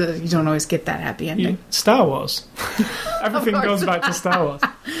 you don't always get that happy ending. Star Wars. Everything Of course. goes back to Star Wars.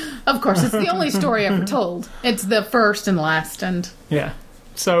 Of course, it's the only story ever told. It's the first and last, and Yeah.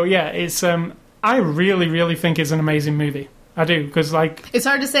 So, yeah, it's... I really, really think it's an amazing movie. I do, because, like... it's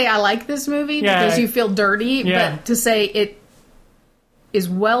hard to say I like this movie Yeah. because you feel dirty, Yeah. but to say it is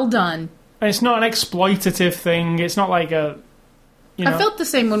well done. It's not an exploitative thing. It's not like a... You know, I felt the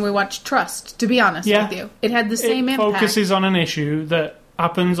same when we watched Trust, to be honest Yeah. with you. It had the same it impact. focuses on an issue that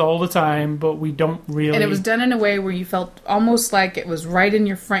happens all the time, but we don't really... And it was done in a way where you felt almost like it was right in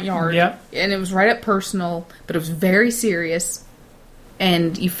your front yard. Yeah. And it was right up personal, but it was very serious.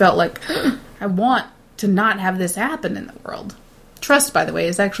 And you felt like, I want to not have this happen in the world. Trust, by the way,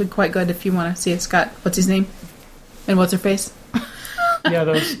 is actually quite good if you want to see it. It's got, what's his name? And what's her face? Yeah,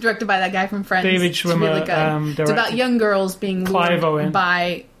 those... Directed by that guy from Friends. David It's Schwimmer, really good. It's about directed. young girls being Clive lured Owen.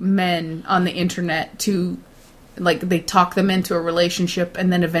 by men on the internet to... Like, they talk them into a relationship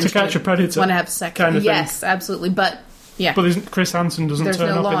and then eventually Catch a Predator want to have sex. kind of thing. Yes, absolutely. But, yeah. But Chris Hansen doesn't There's turn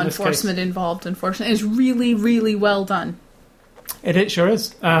no up law in this enforcement involved, unfortunately. It's really, really well done. case. It sure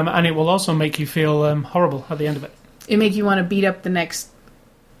is. And it will also make you feel horrible at the end of it. It make you want to beat up the next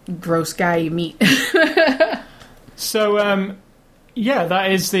gross guy you meet. So, yeah,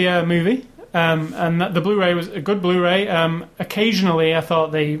 that is the movie. And the Blu-ray was a good Blu-ray. Occasionally, I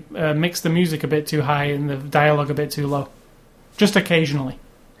thought they mixed the music a bit too high and the dialogue a bit too low. Just occasionally.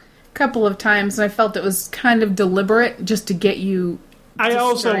 A couple of times, and I felt it was kind of deliberate just to get you. I to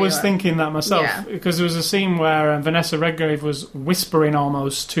also stir was you up. thinking that myself, Yeah. because there was a scene where Vanessa Redgrave was whispering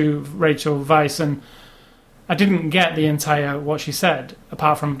almost to Rachel Weisz, and I didn't get the entire what she said,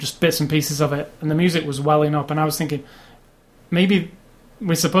 apart from just bits and pieces of it, and the music was welling up, and I was thinking, maybe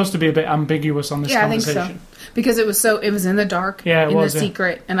we're supposed to be a bit ambiguous on this Yeah, I think conversation. so. Because it was in the dark, Yeah, it in was, the yeah.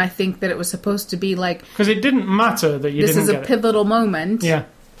 secret, and I think that it was supposed to be like, Because it didn't matter that you this didn't is a get it. pivotal moment. Yeah,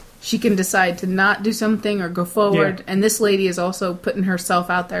 She can decide to not do something or go forward, Yeah. and this lady is also putting herself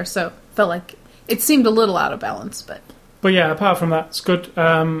out there, so felt like it seemed a little out of balance, but yeah, apart from that, it's good.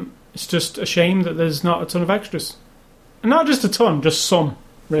 It's just a shame that there's not a ton of extras. And not just a ton, just some,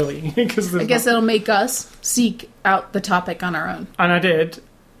 really. Because I guess it'll make us seek out the topic on our own. And I did.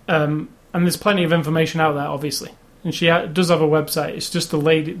 And there's plenty of information out there, obviously. and she does have a website. It's just the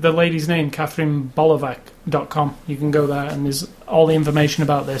lady's name, CatherineBolovac.com. You can go there, and there's all the information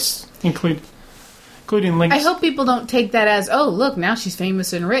about this, including links. I hope people don't take that as, oh, look, now she's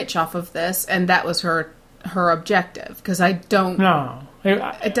famous and rich off of this, and that was her objective. Because I don't... No.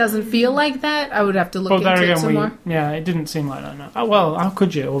 It doesn't feel like that. I would have to look into it some more. Yeah, it didn't seem like that. No. Oh, well, how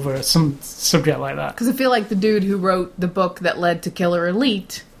could you over some subject like that? Because I feel like the dude who wrote the book that led to Killer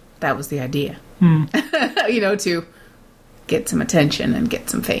Elite, that was the idea. To get some attention and get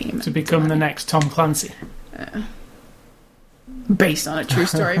some fame. To become the next Tom Clancy. Based on a true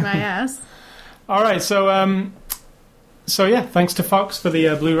story, my ass. All right, so yeah, thanks to Fox for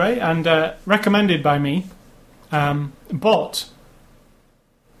the Blu-ray, and recommended by me. But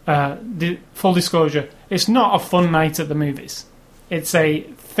the full disclosure, it's not a fun night at the movies. It's a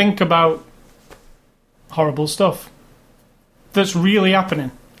think about horrible stuff that's really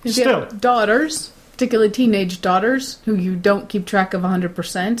happening. If you have daughters, particularly teenage daughters, who you don't keep track of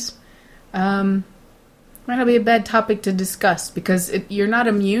 100%, might not be a bad topic to discuss, because you're not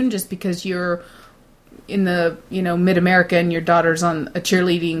immune just because you're in the mid-America and your daughter's on a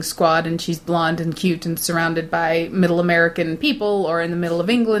cheerleading squad and she's blonde and cute and surrounded by middle American people, or in the middle of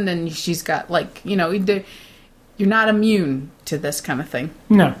England and she's got you're not immune to this kind of thing.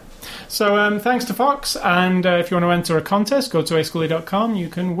 No. So thanks to Fox, and if you want to enter a contest, go to ascully.com. You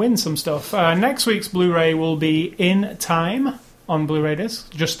can win some stuff. Next week's Blu-ray will be In Time on Blu-ray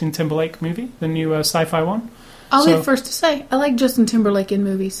disc. Justin Timberlake movie, the new sci-fi one. I'll be the first to say, I like Justin Timberlake in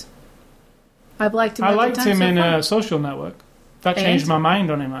movies. I've liked him. I liked him in Social Network. That changed my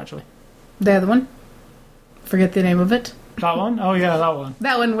mind on him, actually. The other one? Forget the name of it. That one? Oh, yeah, that one.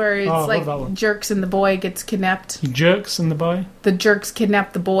 That one where it's jerks and the boy gets kidnapped. Jerks and the boy? The jerks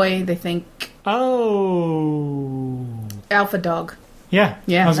kidnap the boy, they think... Oh. Alpha Dog. Yeah.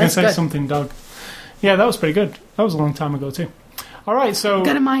 I was going to say something dog. Yeah, that was pretty good. That was a long time ago, too. All right, so...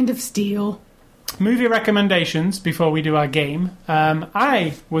 Got a mind of steel. Movie recommendations before we do our game.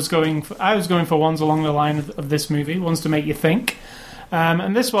 I was going for ones along the line of this movie, ones to make you think.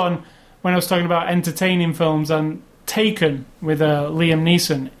 And this one, when I was talking about entertaining films, and Taken with Liam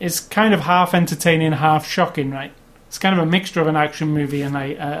Neeson, is kind of half entertaining, half shocking, right? It's kind of a mixture of an action movie and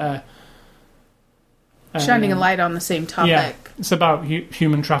shining a light on the same topic. Yeah, it's about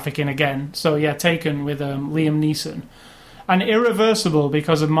human trafficking again. So yeah, Taken with Liam Neeson, and Irreversible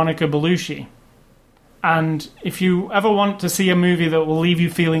because of Monica Bellucci. And if you ever want to see a movie that will leave you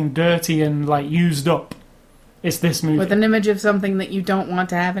feeling dirty and used up, it's this movie. With an image of something that you don't want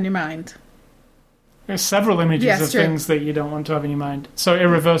to have in your mind. There's several images of things that you don't want to have in your mind. So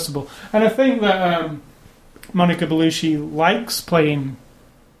Irreversible. And I think that Monica Bellucci likes playing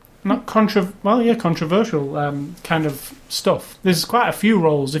controversial kind of stuff. There's quite a few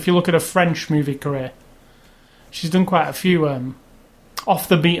roles. If you look at her French movie career, she's done quite a few off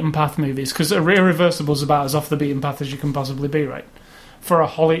the beaten path movies, because Irreversible is about as off the beaten path as you can possibly be, right? For a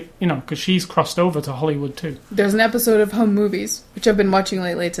because she's crossed over to Hollywood too. There's an episode of Home Movies, which I've been watching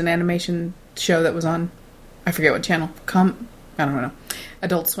lately. It's an animation show that was on, I forget what channel. I don't know.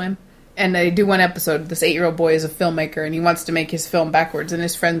 Adult Swim. And they do one episode. This 8-year-old boy is a filmmaker, and he wants to make his film backwards, and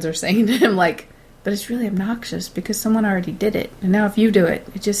his friends are saying to him, but it's really obnoxious because someone already did it, and now if you do it,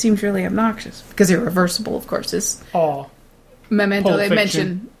 it just seems really obnoxious. Because Irreversible, of course, is... Memento. Pulp They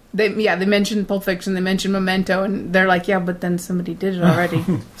Fiction. mentioned Pulp Fiction. They mentioned Memento, and they're like, yeah, but then somebody did it already.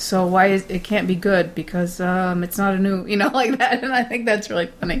 So why it can't be good because it's not a new, like that. And I think that's really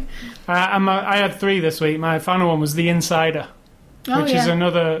funny. I had 3 this week. My final one was The Insider, which is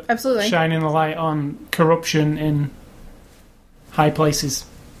another shining the light on corruption in high places.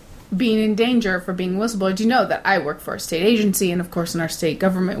 Being in danger for being whistleblower. Do you know that I work for a state agency, and of course in our state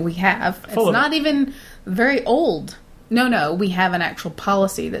government we have. It's not even very old. No, we have an actual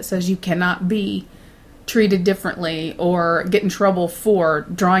policy that says you cannot be treated differently or get in trouble for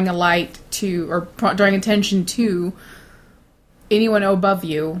drawing a light to or drawing attention to anyone above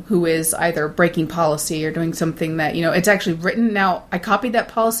you who is either breaking policy or doing something that, it's actually written. Now, I copied that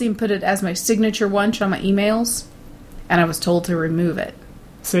policy and put it as my signature once on my emails, and I was told to remove it.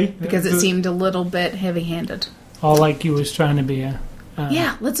 See? Because it seemed a little bit heavy-handed. All like you was trying to be a...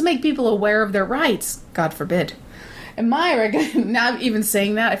 Yeah, let's make people aware of their rights. God forbid. And now even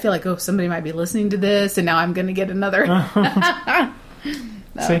saying that, I feel like, somebody might be listening to this, and now I'm going to get another...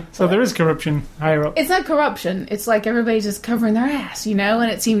 See? So there is corruption higher up. It's not corruption. It's like everybody's just covering their ass,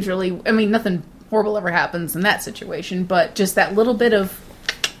 and it seems really... I mean, nothing horrible ever happens in that situation, but just that little bit of...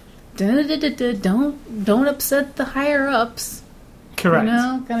 Don't upset the higher-ups. Correct.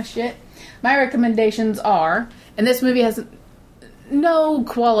 Kind of shit. My recommendations are... And this movie has no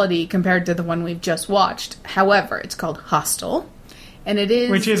quality compared to the one we've just watched. However, it's called Hostel, and it is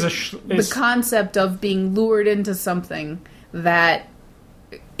Which is the concept of being lured into something that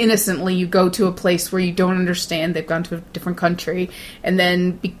innocently you go to a place where you don't understand. They've gone to a different country, and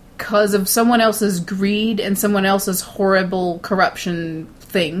then because of someone else's greed and someone else's horrible corruption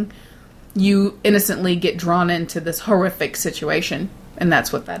thing, you innocently get drawn into this horrific situation. And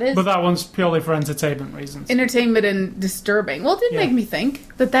that's what that is. But that one's purely for entertainment reasons. Entertainment and disturbing. Well, it did make me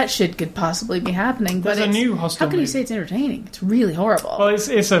think that shit could possibly be happening. There's a new Hostel How can you movie. say it's entertaining? It's really horrible. Well,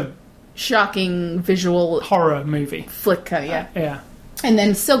 it's a Shocking visual horror movie. flick, yeah. Yeah. And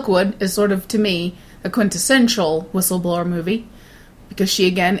then Silkwood is sort of, to me, a quintessential whistleblower movie. Because she,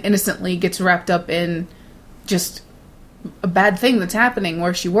 again, innocently gets wrapped up in just a bad thing that's happening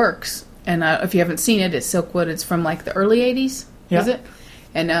where she works. And if you haven't seen it, it's Silkwood. It's from, like, the early 80s. Yeah. Is it?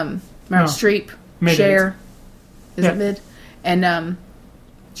 And Meryl No. Streep, Mid-eighties. Cher. Is Yeah. it mid? And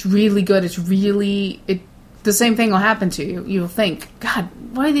it's really good. It's really... the same thing will happen to you. You'll think, God,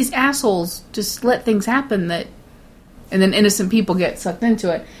 why do these assholes just let things happen that... And then innocent people get sucked into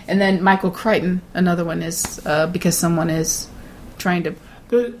it. And then Michael Crichton, another one, is because someone is trying to...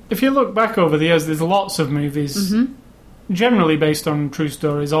 If you look back over the years, there's lots of movies, generally based on true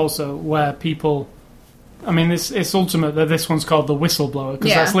stories also, where people... I mean, it's ultimate that this one's called The Whistleblower,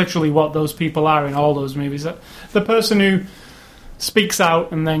 because that's literally what those people are in all those movies. The person who speaks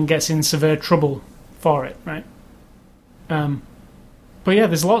out and then gets in severe trouble for it, right? But yeah,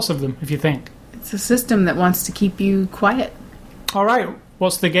 there's lots of them, if you think. It's a system that wants to keep you quiet. All right,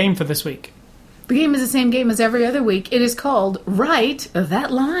 what's the game for this week? The game is the same game as every other week. It is called Write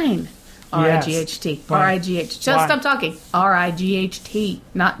That Line. R-I-G-H-T. Why? R-I-G-H. Just Why? stop talking. R-I-G-H-T,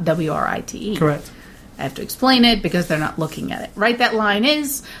 not W-R-I-T-E. Correct. I have to explain it because they're not looking at it. Write That Line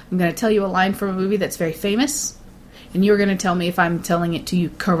is, I'm going to tell you a line from a movie that's very famous, and you're going to tell me if I'm telling it to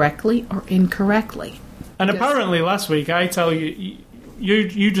you correctly or incorrectly. And Yes. apparently last week I tell you,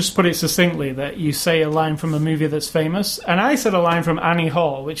 you just put it succinctly that you say a line from a movie that's famous, and I said a line from Annie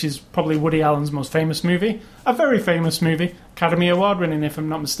Hall, which is probably Woody Allen's most famous movie. A very famous movie. Academy Award winning, if I'm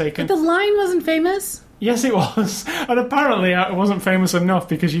not mistaken. The line wasn't famous. Yes, it was. And apparently it wasn't famous enough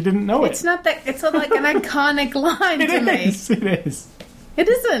because you didn't know It's it. not that. It's like an iconic line to It me. is. It is. It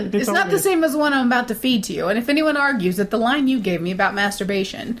isn't. It It's not totally the is. same as the one I'm about to feed to you. And if anyone argues that the line you gave me about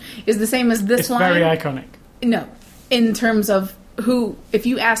masturbation is the same as this It's line, very iconic. no. In terms of who, if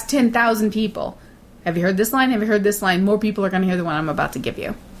you ask 10,000 people, have you heard this line? Have you heard this line? More people are going to hear the one I'm about to give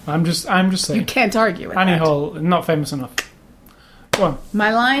you. I'm just You saying. can't argue with Annie that. Hall, not famous enough. Go on.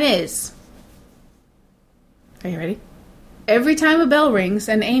 My line is. Are you ready? Every time a bell rings,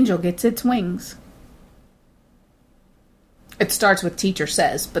 an angel gets its wings. It starts with teacher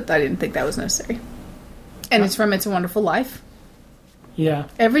says, but I didn't think that was necessary. And it's from It's a Wonderful Life. Yeah.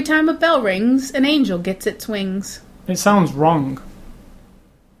 Every time a bell rings, an angel gets its wings. It sounds wrong.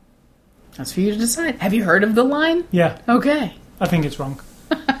 That's for you to decide. Have you heard of the line? Yeah. Okay. I think it's wrong.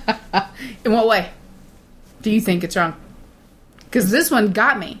 In what way do you think it's wrong? Because this one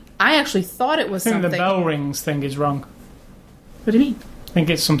got me. I actually thought it was I think something. the bell rings thing is wrong. What do you mean? I think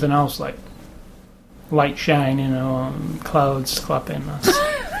it's something else, like light shine, clouds clapping.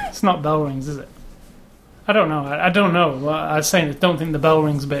 It's not bell rings, is it? I don't know. I don't know. Well, I was saying I don't think the bell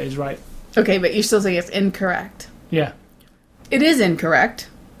rings bit is right. Okay, but you're still saying it's incorrect. Yeah. It is incorrect,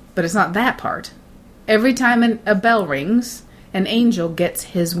 but it's not that part. Every time a bell rings, an angel gets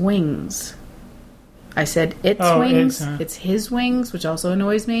his wings. I said its wings. It's his wings, which also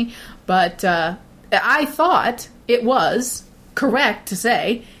annoys me. But I thought it was correct to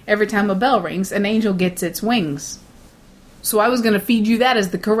say every time a bell rings, an angel gets its wings. So I was going to feed you that as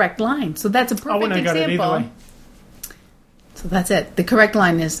the correct line. So that's a I perfect wouldn't have got it example. either way. So that's it. The correct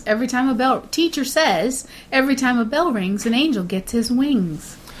line is every time a bell... Teacher says every time a bell rings, an angel gets his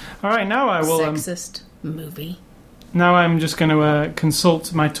wings. All right, now I will. Sexist movie. Now I'm just going to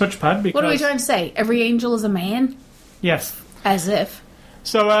consult my touchpad because. What are we trying to say? Every angel is a man? Yes. As if.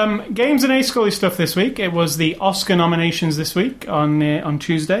 So, games and A Scully stuff this week. It was the Oscar nominations this week on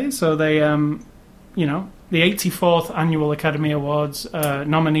Tuesday. So they, the 84th Annual Academy Awards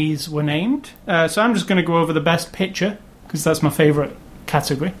nominees were named. So I'm just going to go over the Best Picture, because that's my favourite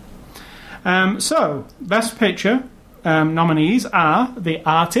category. So, Best Picture nominees are The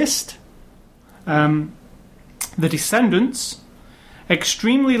Artist, The Descendants,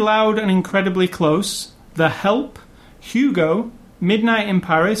 Extremely Loud and Incredibly Close, The Help, Hugo, Midnight in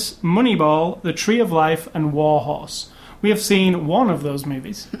Paris, Moneyball, The Tree of Life, and War Horse. We have seen one of those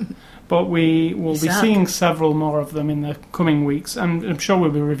movies, but we will be seeing several more of them in the coming weeks, and I'm sure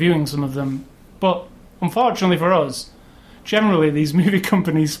we'll be reviewing some of them. But unfortunately for us, generally these movie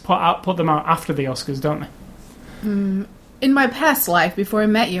companies put them out after the Oscars, don't they? In my past life, before I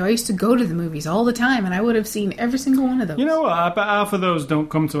met you, I used to go to the movies all the time, and I would have seen every single one of those. You know what? I bet half of those don't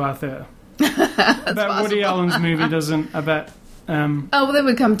come to our theatre. I bet Woody Allen's movie doesn't. I bet. Well, they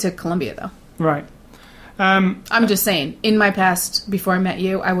would come to Columbia, though. Right. I'm just saying, in my past, before I met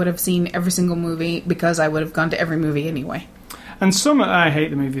you, I would have seen every single movie because I would have gone to every movie anyway. And I hate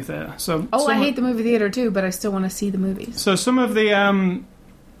the movie theatre. So I hate the movie theatre too, but I still want to see the movies. So some of the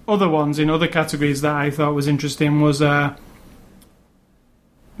other ones in other categories that I thought was interesting was, the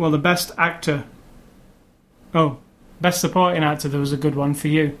best actor. Oh, best supporting actor. There was a good one for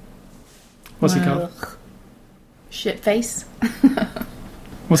you. What's he called? Shitface.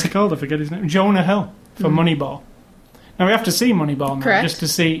 What's he called? I forget his name. Jonah Hill for Moneyball. Now we have to see Moneyball now, Correct. just to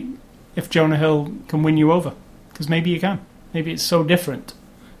see if Jonah Hill can win you over, because maybe he can. Maybe it's so different,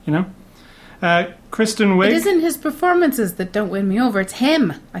 you know. Kristen Wiig. It isn't his performances that don't win me over. It's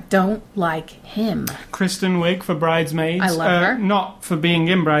him. I don't like him. Kristen Wiig for Bridesmaids. I love her. Not for being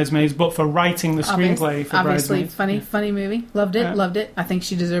in Bridesmaids, but for writing the screenplay for obviously, Bridesmaids. funny movie. Loved it. I think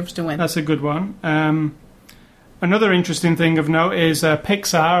she deserves to win. That's a good one. Another interesting thing of note is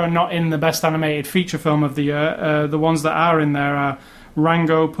Pixar are not in the Best Animated Feature Film of the year. The ones that are in there are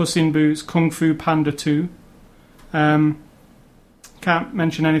Rango, Puss in Boots, Kung Fu Panda 2. Can't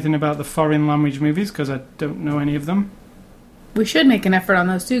mention anything about the foreign language movies because I don't know any of them. We should make an effort on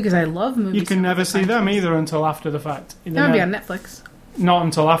those too because I love movies. You can never see them either until after the fact. That would be on Netflix. Not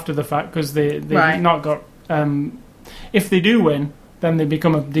until after the fact because they've Right. not got... if they do win, then they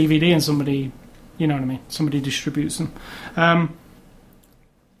become a DVD and somebody... You know what I mean? Somebody distributes them.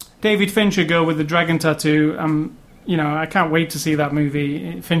 David Fincher, Girl with the Dragon Tattoo. I can't wait to see that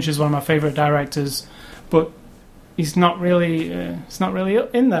movie. Fincher's one of my favourite directors, but he's not really. It's not really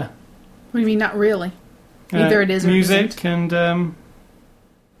in there. What do you mean, not really? Either it is or music it isn't. and.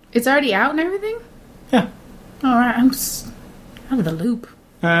 It's already out and everything? Yeah. All right, I'm just out of the loop.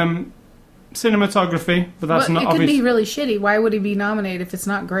 Cinematography, but that's not it obvious. could be really shitty. Why would he be nominated if it's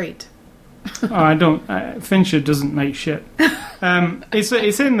not great? I don't. Fincher doesn't make shit.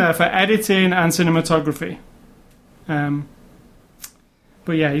 It's in there for editing and cinematography.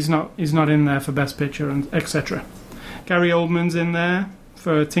 But yeah, he's not in there for Best Picture and etc. Gary Oldman's in there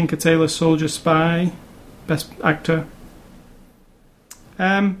for Tinker Tailor Soldier Spy, Best Actor.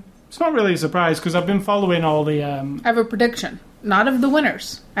 It's not really a surprise because I've been following all the. I have a prediction, not of the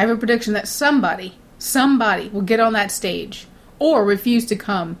winners. I have a prediction that somebody will get on that stage or refuse to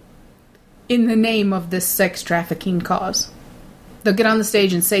come in the name of this sex trafficking cause. They'll get on the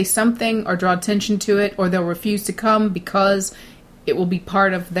stage and say something or draw attention to it, or they'll refuse to come because it will be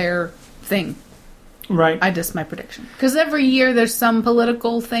part of their thing. Right. That's my prediction. Because every year there's some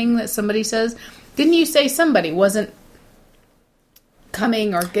political thing that somebody says. Didn't you say somebody wasn't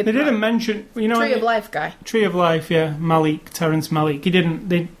coming or getting... They didn't mention... Tree of Life guy. Tree of Life, yeah. Terrence Malick. He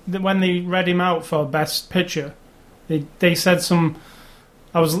didn't... when they read him out for Best Picture, they said some...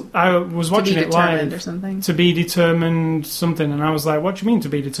 I was watching it live. Or something. To be determined something, and I was like, what do you mean to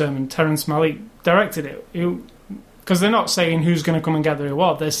be determined? Terrence Malick directed it. Because they're not saying who's going to come and get the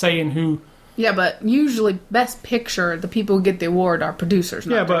award. They're saying who... Yeah, but usually Best Picture, the people who get the award are producers,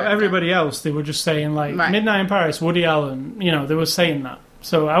 not but director. Everybody else, they were just saying, like, Right. Midnight in Paris, Woody Allen, they were saying that.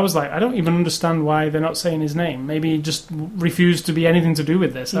 So I was like, I don't even understand why they're not saying his name. Maybe he just refused to be anything to do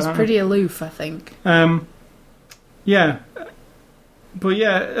with this. He's pretty aloof, I think. Yeah. But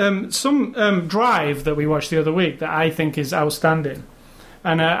yeah, some Drive that we watched the other week that I think is outstanding,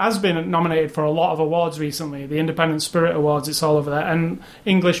 and has been nominated for a lot of awards recently. The Independent Spirit Awards, it's all over there, and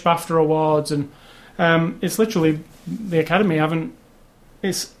English BAFTA Awards, and it's literally the Academy haven't.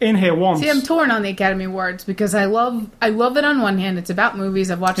 It's in here once. See, I'm torn on the Academy Awards because I love it on one hand. It's about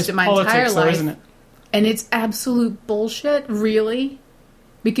movies. I've watched it my entire life, though, isn't it? And it's absolute bullshit, really,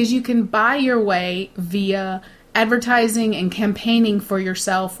 because you can buy your way via advertising and campaigning for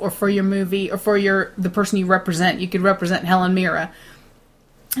yourself or for your movie or for the person you represent. You could represent Helen Mirren.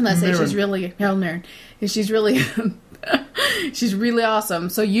 And let's say she's really Helen Mirren. She's really she's really awesome.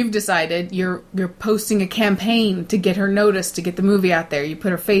 So you've decided you're posting a campaign to get her noticed, to get the movie out there. You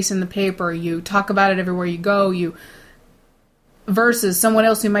put her face in the paper, you talk about it everywhere you go, versus someone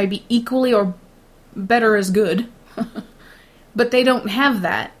else who might be equally or better as good. But they don't have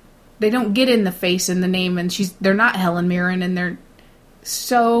that. They don't get in the face and the name, and they're not Helen Mirren, and they're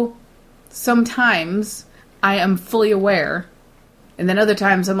so. Sometimes I am fully aware, and then other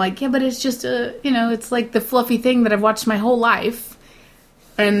times I'm like, yeah, but it's just it's like the fluffy thing that I've watched my whole life.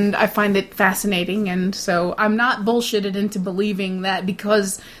 And I find it fascinating, and so I'm not bullshitted into believing that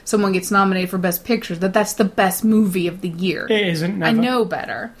because someone gets nominated for Best Picture, that that's the best movie of the year. It isn't, never. I know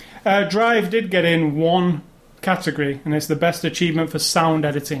better. Drive did get in one category, and it's the best achievement for sound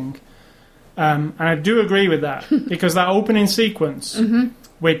editing. And I do agree with that, because that opening sequence,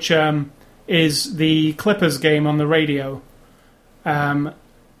 which is the Clippers game on the radio, a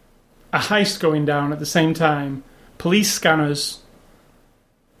heist going down at the same time, police scanners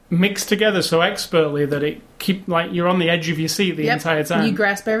mixed together so expertly that it you're on the edge of your seat the entire time. You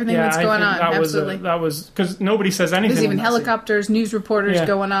grasp everything that's going on. Absolutely. That was because nobody says anything. There's even helicopters, news reporters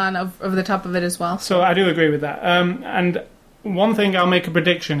going on over the top of it as well. So I do agree with that. And one thing, I'll make a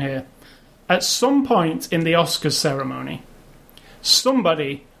prediction here. At some point in the Oscars ceremony,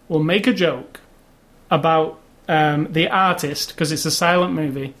 somebody will make a joke about the artist, because it's a silent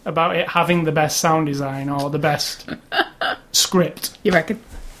movie, about it having the best sound design or the best script. You reckon?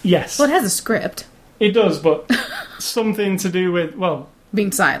 Yes. Well, it has a script. It does, but something to do with,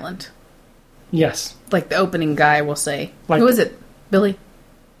 being silent. Yes. Like the opening guy will say. Who is it? Billy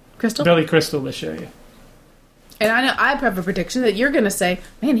Crystal? Billy Crystal this year, yeah. And I have a prediction that you're going to say,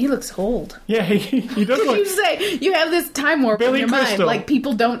 man, he looks old. Yeah, he does look... You say, you have this time warp in your mind, like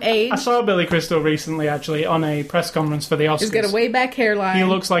people don't age. I saw Billy Crystal recently, actually, on a press conference for the Oscars. He's got a way back hairline. He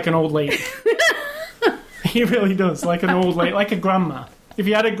looks like an old lady. He really does, like an old lady, like a grandma. If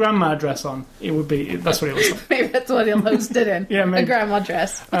you had a grandma dress on, it would be... That's what it looks like. Maybe that's what he'll host it in. Yeah, maybe. A grandma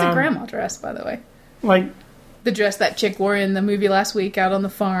dress. What's a grandma dress, by the way? Like... The dress that chick wore in the movie last week out on the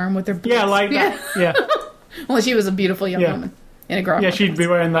farm with her boots. Yeah, like that. Yeah. Well, she was a beautiful young woman in a grandma. Yeah, she'd be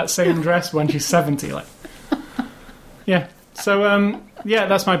wearing that same dress when she's 70. Like. Yeah. So,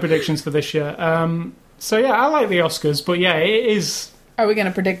 that's my predictions for this year. So, yeah, I like the Oscars, but yeah, it is... Are we going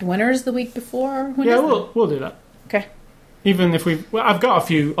to predict winners the week before? We'll do that. Okay. Even if I've got a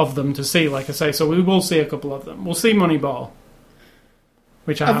few of them to see, like I say, so we will see a couple of them. We'll see Moneyball,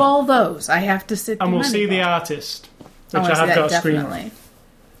 which all those, I have to sit. And we'll see The Artist, which I have got a screen on.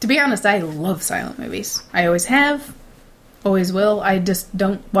 To be honest, I love silent movies. I always have, always will. I just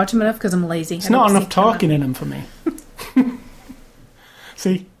don't watch them enough because I'm lazy. It's not enough talking in them for me.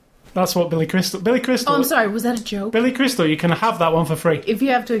 See? That's what Billy Crystal... Oh, I'm sorry. Was that a joke? Billy Crystal, you can have that one for free. If you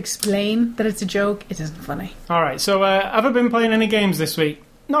have to explain that it's a joke, it isn't funny. All right. So, have I been playing any games this week?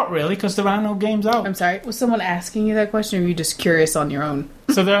 Not really, because there are no games out. I'm sorry. Was someone asking you that question, or were you just curious on your own?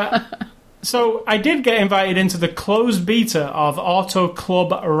 So I did get invited into the closed beta of Auto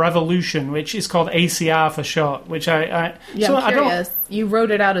Club Revolution, which is called ACR for short. Which I'm curious. You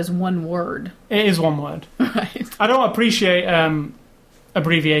wrote it out as one word. It is one word. Right. I don't appreciate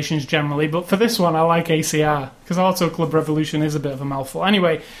abbreviations generally, but for this one I like ACR, because Auto Club Revolution is a bit of a mouthful.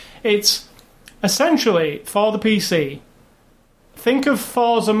 Anyway, it's essentially for the PC. Think of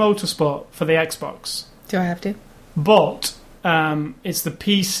Forza Motorsport for the Xbox. Do I have to? But it's the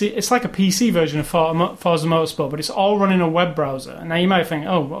PC. It's like a PC version of Forza Motorsport, but it's all running a web browser. Now you might think,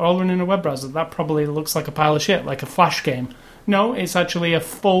 oh, all running a web browser, that probably looks like a pile of shit, like a Flash game. No, it's actually a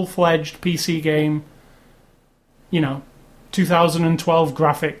full-fledged PC game. 2012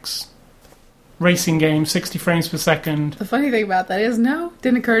 graphics, racing game, 60 frames per second. The funny thing about that is,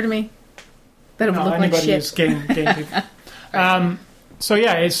 didn't occur to me that it would look like shit. Game people. So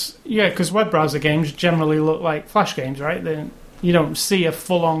because web browser games generally look like Flash games, right? You don't see a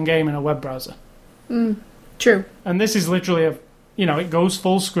full-on game in a web browser. True. And this is literally it goes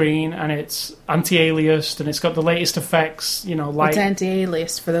full screen and it's anti-aliased and it's got the latest effects. Like it's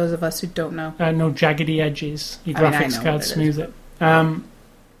anti-aliased for those of us who don't know. No jaggedy edges. Your graphics card smooths it.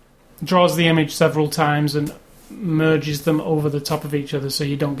 Draws the image several times and merges them over the top of each other so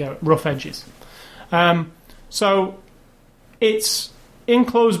you don't get rough edges. So it's in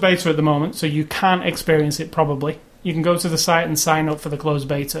closed beta at the moment, so you can't experience it probably. You can go to the site and sign up for the closed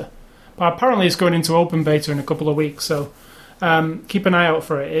beta. But apparently it's going into open beta in a couple of weeks, so keep an eye out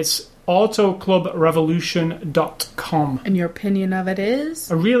for it. It's autoclubrevolution.com. And your opinion of it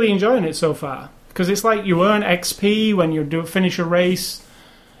is? I'm really enjoying it so far, because it's like you earn XP when you finish a race.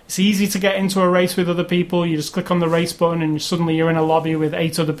 It's easy to get into a race with other people. You just click on the race button and suddenly you're in a lobby with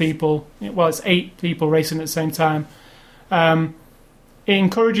 8 other people. Well, it's 8 people racing at the same time. It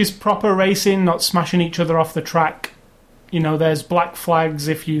encourages proper racing, not smashing each other off the track. There's black flags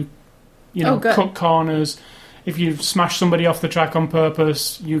if you cut corners. If you smash somebody off the track on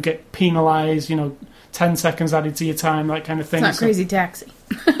purpose, you get penalised, 10 seconds added to your time, that kind of thing. It's not Crazy Taxi.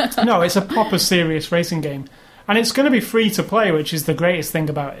 No, it's a proper serious racing game. And it's going to be free to play, which is the greatest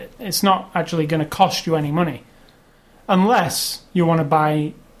thing about it. It's not actually going to cost you any money. Unless you want to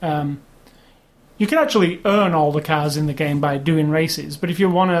buy... You can actually earn all the cars in the game by doing races, but if you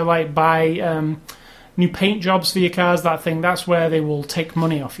want to like buy new paint jobs for your cars, that's where they will take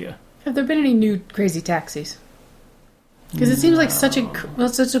money off you. Have there been any new Crazy Taxis? Because it seems like such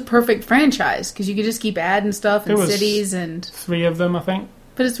a perfect franchise. Because you could just keep adding stuff and cities and 3 of them, I think.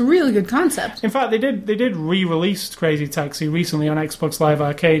 But it's a really good concept. In fact, they did re-release Crazy Taxi recently on Xbox Live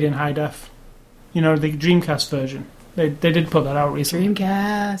Arcade in high def. You know, the Dreamcast version. They did put that out recently.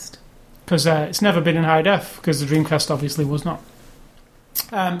 Dreamcast. Because it's never been in high def, because the Dreamcast obviously was not.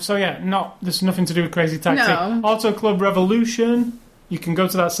 So yeah, there's nothing to do with Crazy Taxi. No. Auto Club Revolution, you can go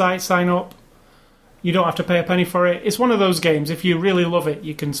to that site, sign up. You don't have to pay a penny for it. It's one of those games, if you really love it,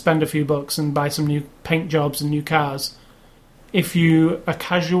 you can spend a few bucks and buy some new paint jobs and new cars. If you are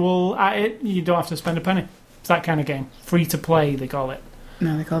casual at it, you don't have to spend a penny. It's that kind of game. Free to play, they call it.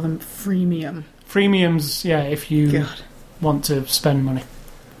 No, they call them freemium. Freemiums, yeah, if you want to spend money.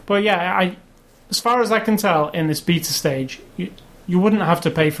 But yeah, as far as I can tell, in this beta stage, you wouldn't have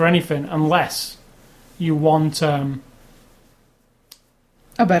to pay for anything unless you want... a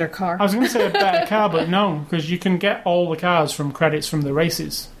better car. I was going to say a better car, but no, because you can get all the cars from credits from the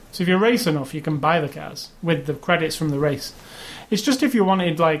races. So if you race enough, you can buy the cars with the credits from the race. It's just if you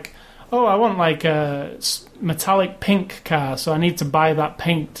wanted, like, I want, like, a metallic pink car, so I need to buy that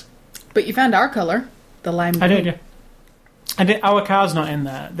paint. But you found our colour, the lime green. I did, yeah. Our car's not in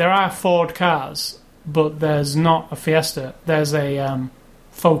there. There are Ford cars, but there's not a Fiesta. There's a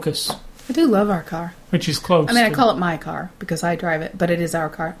Focus. I do love our car. Which is close. I mean, I call it my car because I drive it, but it is our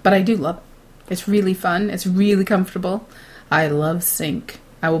car. But I do love it. It's really fun. It's really comfortable. I love Sync.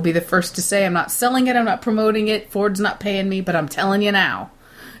 I will be the first to say I'm not selling it. I'm not promoting it. Ford's not paying me, but I'm telling you now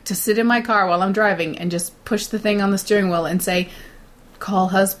to sit in my car while I'm driving and just push the thing on the steering wheel and say, call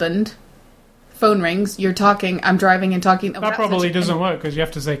husband. Phone rings. You're talking. I'm driving and talking. That probably doesn't work because you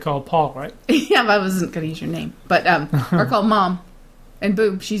have to say call Paul, right? Yeah, but I wasn't going to use your name. But, or call mom. And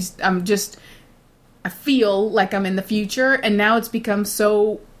boom, I feel like I'm in the future, and now it's become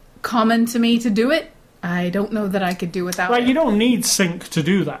so common to me to do it. I don't know that I could do without it. You don't need Sync to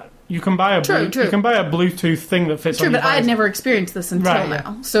do that. You can buy a True. You can buy a Bluetooth thing that fits on your True, but I had device. never experienced this until now.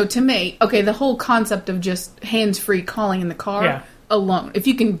 Yeah. So to me, the whole concept of just hands-free calling in the car alone. If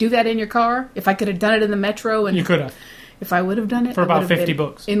you can do that in your car, if I could have done it in the metro, and you could have. If I would have done it, for about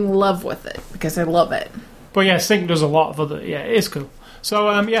 $50, in love with it because I love it. But yeah, Sync does a lot of other. Yeah, it is cool. So,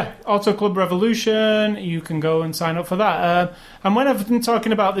 Auto Club Revolution, you can go and sign up for that. And when I've been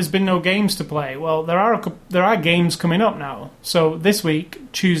talking about there's been no games to play, well, there are games coming up now. So this week,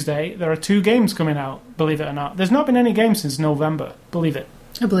 Tuesday, there are 2 games coming out, believe it or not. There's not been any games since November, believe it.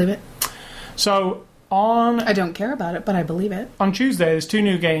 I believe it. So, I don't care about it, but I believe it. On Tuesday, there's 2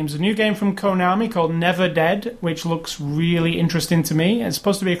 new games. A new game from Konami called Never Dead, which looks really interesting to me. It's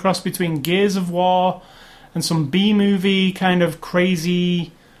supposed to be a cross between Gears of War and some B-movie kind of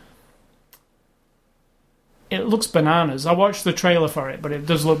crazy... It looks bananas. I watched the trailer for it, but it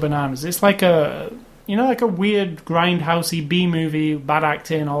does look bananas. It's like a weird grindhousey B-movie, bad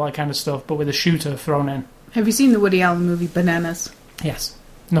acting, all that kind of stuff, but with a shooter thrown in. Have you seen the Woody Allen movie Bananas? Yes.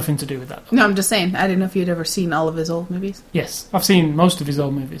 Nothing to do with that, though. No, I'm just saying. I didn't know if you'd ever seen all of his old movies. Yes. I've seen most of his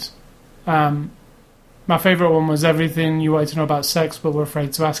old movies. My favourite one was Everything You Wanted to Know About Sex But Were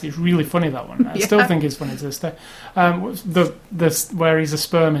Afraid to Ask. It's really funny, that one. I still think it's funny to this day. Where he's a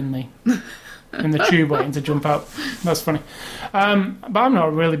sperm in the tube waiting to jump out. That's funny. But I'm not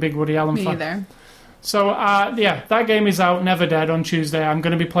a really big Woody Allen fan. Me either. So, that game is out, Never Dead, on Tuesday. I'm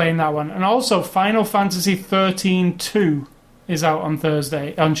going to be playing that one. And also, Final Fantasy 13-2 is out on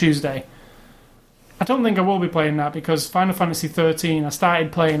Tuesday. I don't think I will be playing that because Final Fantasy 13, I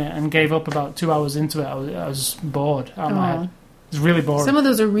started playing it and gave up about 2 hours into it. I was bored out of my head. It was really boring. Some of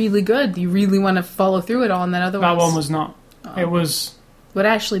those are really good. You really want to follow through it all, and then other ones... That one was not. It was... Would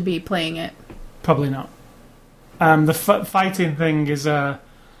Ashley be playing it? Probably not. The fighting thing is... They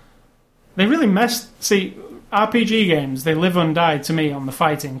really messed... See, RPG games, they live and die to me on the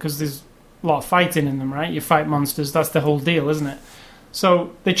fighting because there's a lot of fighting in them, right? You fight monsters. That's the whole deal, isn't it?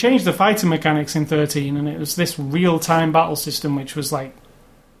 So they changed the fighting mechanics in 13, and it was this real-time battle system, which was like...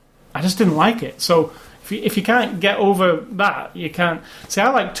 I just didn't like it. So if you can't get over that, you can't... See, I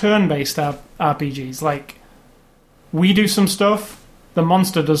like turn-based RPGs. Like, we do some stuff, the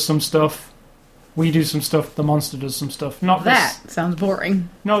monster does some stuff, we do some stuff, the monster does some stuff. Not that sounds boring.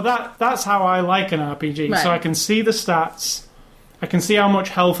 No, that's how I like an RPG. Right. So I can see the stats, I can see how much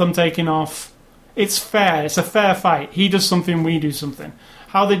health I'm taking off. It's fair. It's a fair fight. He does something, we do something.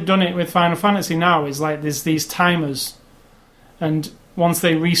 How they've done it with Final Fantasy now is like there's these timers, and once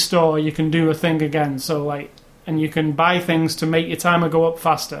they restore, you can do a thing again. So and you can buy things to make your timer go up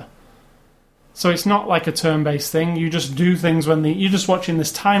faster. So it's not like a turn-based thing. You just do things you're just watching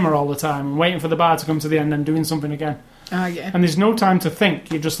this timer all the time and waiting for the bar to come to the end and doing something again. Yeah. And there's no time to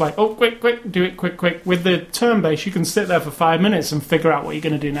think. You're just like, oh, quick, do it, quick. With the turn-based, you can sit there for 5 minutes and figure out what you're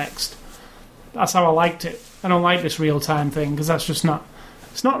going to do next. That's how I liked it. I don't like this real-time thing because that's just not...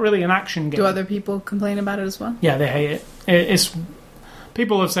 It's not really an action game. Do other people complain about it as well? Yeah, they hate it. It's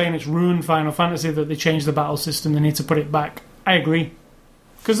people are saying it's ruined Final Fantasy, that they changed the battle system, they need to put it back. I agree.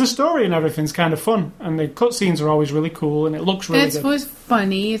 Because the story and everything's kind of fun, and the cutscenes are always really cool, and it looks really good. It's always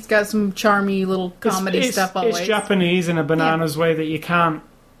funny. It's got some charmy little comedy stuff always. It's Japanese in a bananas way that you can't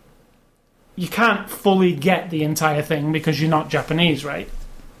fully get the entire thing because you're not Japanese, right?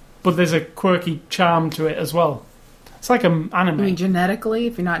 But there's a quirky charm to it as well. It's like an anime. I mean, genetically,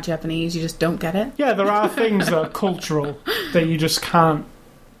 if you're not Japanese, you just don't get it? Yeah, there are things that are cultural that you just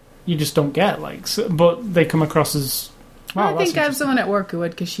don't get, but they come across as... Wow, I think I have someone at work who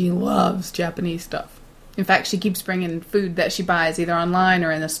would, because she loves Japanese stuff. In fact, she keeps bringing food that she buys either online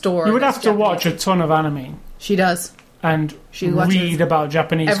or in the store. You would have to watch a ton of anime. She does. And read about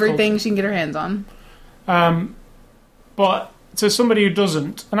Japanese everything culture. She can get her hands on. But to somebody who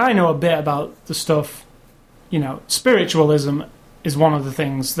doesn't, and I know a bit about the stuff... spiritualism is one of the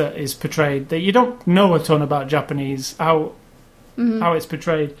things that is portrayed that you don't know a ton about Japanese, how it's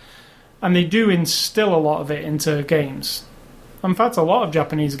portrayed. And they do instill a lot of it into games. In fact, a lot of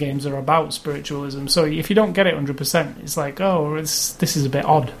Japanese games are about spiritualism. So if you don't get it 100%, it's like, this is a bit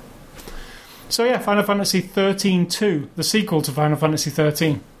odd. So yeah, Final Fantasy 13-2, the sequel to Final Fantasy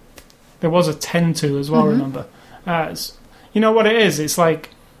 13. There was a 10-2 as well, remember? You know what it is? It's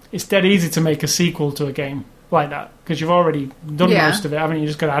like, it's dead easy to make a sequel to a game like that, because you've already done most of it, haven't you? You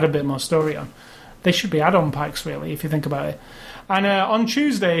just got to add a bit more story on. They should be add-on packs, really, if you think about it. And on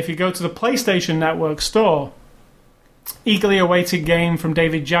Tuesday, if you go to the PlayStation Network store, eagerly awaited game from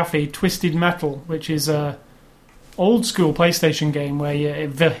David Jaffe, Twisted Metal, which is a old-school PlayStation game where you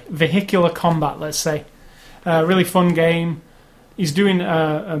vehicular combat, let's say. Really fun game. He's doing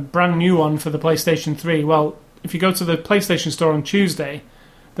a brand new one for the PlayStation 3. Well, if you go to the PlayStation store on Tuesday,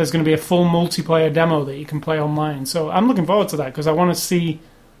 there's going to be a full multiplayer demo that you can play online. So I'm looking forward to that because I want to see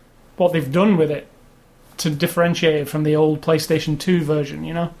what they've done with it to differentiate it from the old PlayStation 2 version,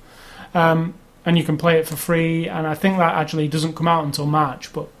 And you can play it for free, and I think that actually doesn't come out until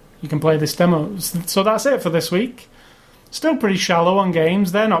March, but you can play this demo. So that's it for this week. Still pretty shallow on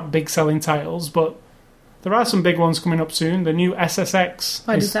games. They're not big selling titles, but there are some big ones coming up soon. The new SSX.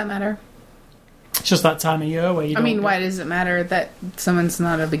 Why does that matter? It's just that time of year where you don't... why does it matter that someone's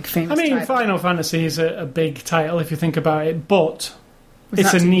not a big famous title? Final Fantasy is a big title if you think about it, but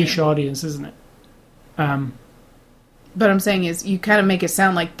it's a niche audience, isn't it? But I'm saying is, you kind of make it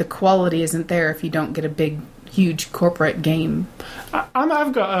sound like the quality isn't there if you don't get a big, huge corporate game.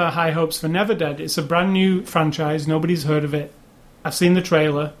 I've got high hopes for Neverdead. It's a brand new franchise. Nobody's heard of it. I've seen the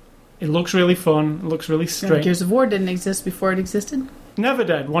trailer. It looks really fun. It looks really strange. Gears of War didn't exist before it existed?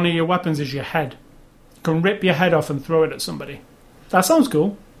 Neverdead, one of your weapons is your head. You can rip your head off and throw it at somebody. That sounds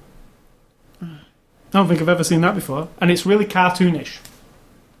cool. I don't think I've ever seen that before. And it's really cartoonish.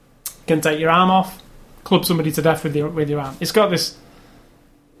 You can take your arm off, club somebody to death with your arm. It's got this,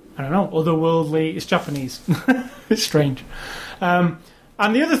 I don't know, otherworldly... It's Japanese. It's strange.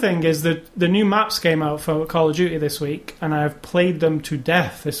 And the other thing is that the new maps came out for Call of Duty this week, and I've played them to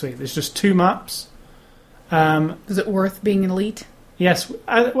death this week. There's just 2 maps. Is it worth being an elite? Yes.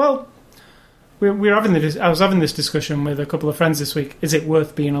 We're having I was having this discussion with a couple of friends this week. Is it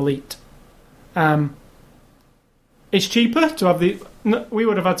worth being elite? It's cheaper to have we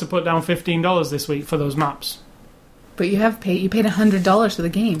would have had to put down $15 this week for those maps. But you paid $100 for the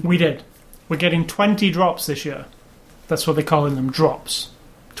game. We did. We're getting 20 drops this year. That's what they're calling them, drops.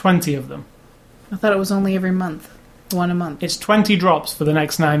 20 of them. I thought it was only every month. 1 a month. It's 20 drops for the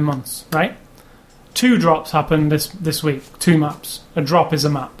next 9 months, right? 2 drops happen this week. 2 maps. A drop is a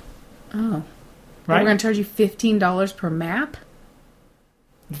map. Oh. Right? We're going to charge you $15 per map?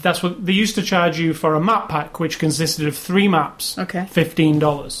 That's what they used to charge you for a map pack, which consisted of 3 maps. Okay.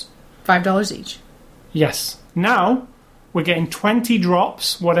 $15. $5 each. Yes. Now, we're getting 20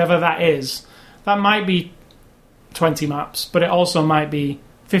 drops, whatever that is. That might be 20 maps, but it also might be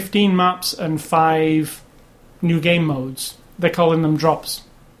 15 maps and 5 new game modes. They're calling them drops.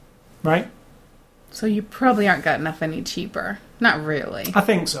 Right? So you probably aren't got enough any cheaper. Not really. I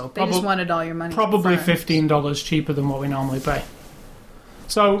think so. They just wanted all your money. Probably $15 cheaper than what we normally pay.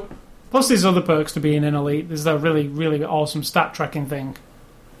 So, plus these other perks to being in Elite. There's a really, really awesome stat tracking thing,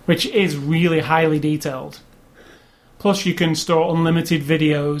 which is really highly detailed. Plus you can store unlimited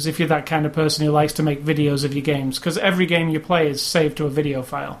videos if you're that kind of person who likes to make videos of your games, because every game you play is saved to a video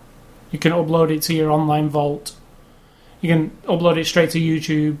file. You can upload it to your online vault. You can upload it straight to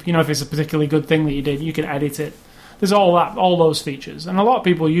YouTube. You know, if it's a particularly good thing that you did, you can edit it. There's all those features, and a lot of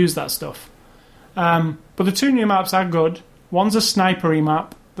people use that stuff. But the two new maps are good. One's a snipery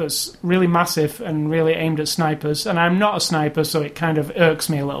map that's really massive and really aimed at snipers, and I'm not a sniper, so it kind of irks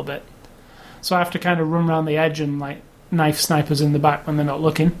me a little bit. So I have to kind of run around the edge and like knife snipers in the back when they're not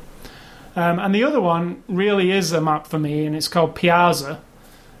looking. And the other one really is a map for me, and it's called Piazza,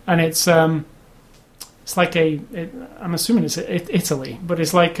 and it's like I'm assuming it's Italy, but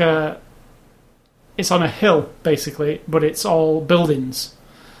it's like it's on a hill basically, but it's all buildings.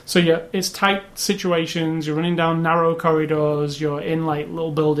 So it's tight situations. You're running down narrow corridors. You're in like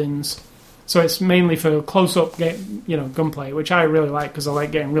little buildings. So it's mainly for close-up, gunplay, which I really like because I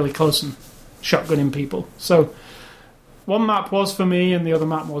like getting really close and shotgunning people. So one map was for me, and the other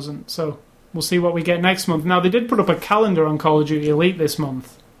map wasn't. So we'll see what we get next month. Now they did put up a calendar on Call of Duty Elite this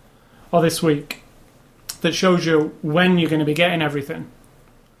month or this week that shows you when you're going to be getting everything.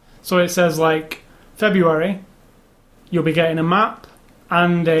 So it says like February, you'll be getting a map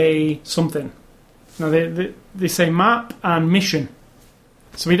and a something. Now they say map and mission.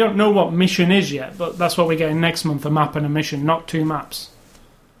 So we don't know what mission is yet, but that's what we're getting next month, a map and a mission, not two maps.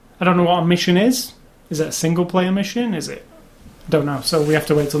 I don't know what a mission is. Is it a single player mission? Is it? I don't know. So we have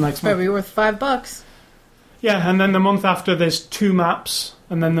to wait till next month. Probably worth $5. Yeah, and then the month after there's two maps,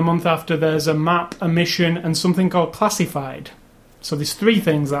 and then the month after there's a map, a mission, and something called classified. So there's three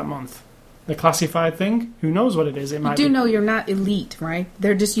things that month. The classified thing, who knows what it is? It might You do know you're not elite, right?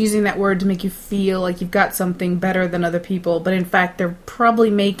 They're just using that word to make you feel like you've got something better than other people, but in fact they're probably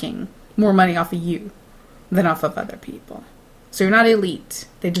making more money off of you than off of other people. So you're not elite.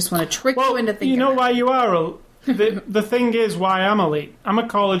 They just want to trick you into thinking you know that. why you are the thing is why I'm elite. I'm a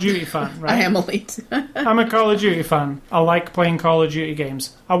Call of Duty fan, right? I am elite. I'm a Call of Duty fan. I like playing Call of Duty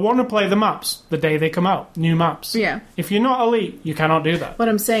games. I want to play the maps the day they come out. New maps. Yeah. If you're not elite, you cannot do that. What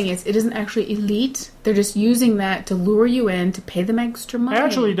I'm saying is, it isn't actually elite. They're just using that to lure you in to pay them extra money. I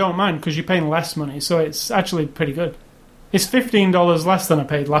actually don't mind because you're paying less money, so it's actually pretty good. It's $15 less than I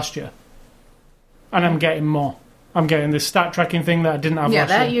paid last year. And I'm getting more. I'm getting this stat tracking thing that I didn't have last year.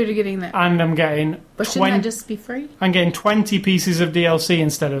 Yeah, that you're getting that. And I'm getting... But shouldn't that just be free? I'm getting 20 pieces of DLC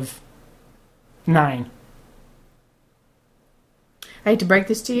instead of 9. I hate to break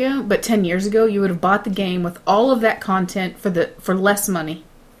this to you, but 10 years ago you would have bought the game with all of that content for less money.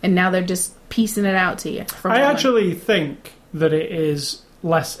 And now they're just piecing it out to you. I actually think that it is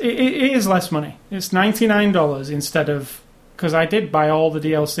less... It is less money. It's $99 instead of... Because I did buy all the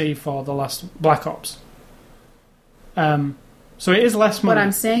DLC for the last Black Ops. So it is less money. What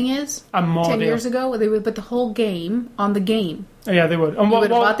I'm saying is, and more 10 years ago, they would put the whole game on the game. Yeah, they would. And you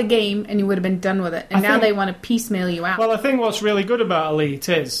would have bought the game, and you would have been done with it. And now they want to piecemeal you out. Well, I think what's really good about Elite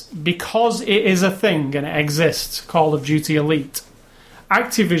is, because it is a thing and it exists, Call of Duty Elite,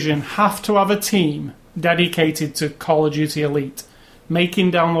 Activision have to have a team dedicated to Call of Duty Elite,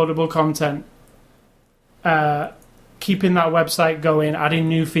 making downloadable content, keeping that website going, adding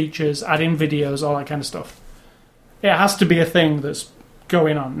new features, adding videos, all that kind of stuff. It has to be a thing that's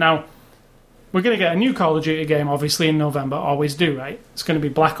going on. Now, we're going to get a new Call of Duty game, obviously, in November. Always do, right? It's going to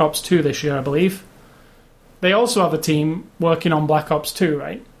be Black Ops 2 this year, I believe. They also have a team working on Black Ops 2,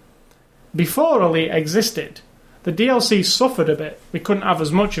 right? Before Elite existed, the DLC suffered a bit. We couldn't have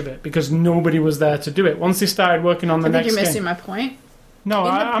as much of it because nobody was there to do it. Once they started working on the next game... I think you're missing my point. No,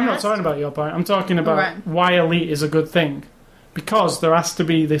 I'm not talking about your point. I'm talking about why Elite is a good thing. Because there has to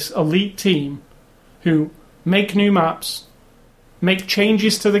be this Elite team who... make new maps, make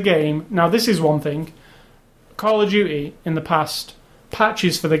changes to the game. Now, this is one thing. Call of Duty, in the past,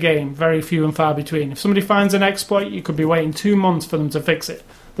 patches for the game, very few and far between. If somebody finds an exploit, you could be waiting 2 months for them to fix it.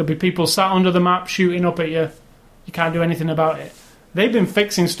 There'll be people sat under the map shooting up at you. You can't do anything about it. They've been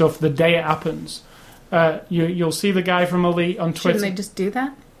fixing stuff the day it happens. You'll see the guy from Elite on Twitter. Shouldn't they just do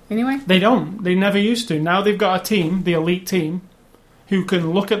that anyway? They don't. They never used to. Now they've got a team, the Elite team, who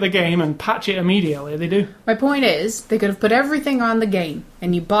can look at the game and patch it immediately. They do. My point is, they could have put everything on the game,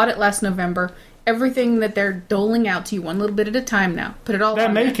 and you bought it last November. Everything that they're doling out to you one little bit at a time now. Put it all on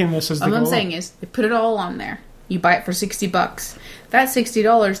there. They're making this as they go. All I'm saying is, they put it all on there. You buy it for $60. That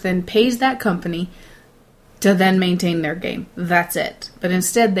 $60 then pays that company to then maintain their game. That's it. But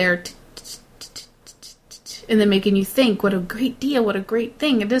instead they're... and then making you think, what a great deal, what a great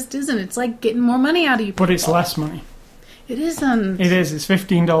thing. It just isn't. It's like getting more money out of you. But it's less money. It isn't. It is. It's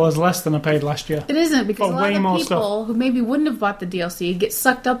 $15 less than I paid last year. It isn't, because a lot of people who maybe wouldn't have bought the DLC get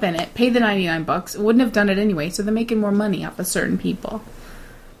sucked up in it, pay the $99, wouldn't have done it anyway, so they're making more money off of certain people.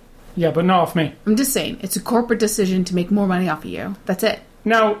 Yeah, but not off me. I'm just saying, it's a corporate decision to make more money off of you. That's it.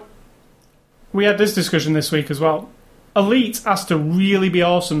 Now, we had this discussion this week as well. Elite has to really be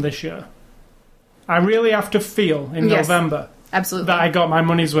awesome this year. I really have to feel in Yes. November Absolutely. that I got my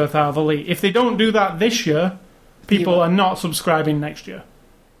money's worth out of Elite. If they don't do that this year, people will. are not subscribing next year.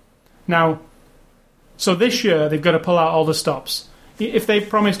 Now, so this year they've got to pull out all the stops. If they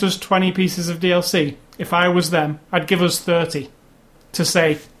promised us 20 pieces of DLC, if I was them, I'd give us 30 to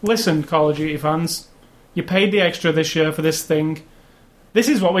say, listen, Call of Duty fans, you paid the extra this year for this thing. This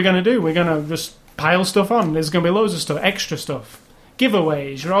is what we're going to do. We're going to just pile stuff on. There's going to be loads of stuff, extra stuff.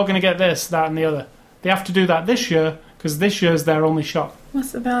 Giveaways, you're all going to get this, that and the other. They have to do that this year because this year's their only shot.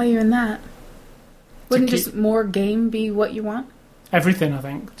 What's the value in that? Wouldn't keep- just more game be what you want? Everything, I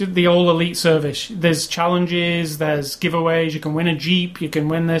think. The whole Elite service. There's challenges, there's giveaways, you can win a Jeep, you can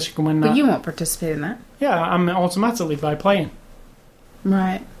win this, you can win that. But you won't participate in that. Yeah, I'm automatically by playing.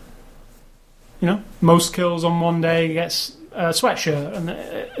 Right. You know, most kills on one day gets a sweatshirt, and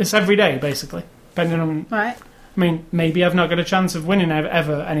it's every day, basically. Depending on... Right. I mean, maybe I've not got a chance of winning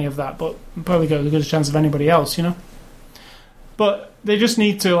ever any of that, but I've probably got as good a chance of anybody else, you know? But they just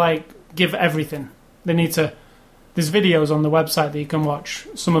need to, like, give everything. They need to... There's videos on the website that you can watch.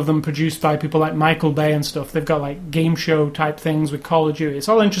 Some of them produced by people like Michael Bay and stuff. They've got, like, game show type things with Call of Duty. It's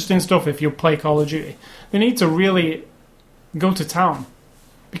all interesting stuff if you play Call of Duty. They need to really go to town.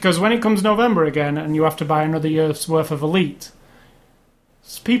 Because when it comes November again and you have to buy another year's worth of Elite,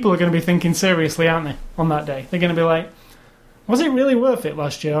 people are going to be thinking seriously, aren't they, on that day? They're going to be like, was it really worth it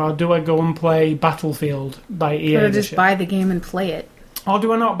last year, or do I go and play Battlefield by EA Or this just year? buy the game and play it. Or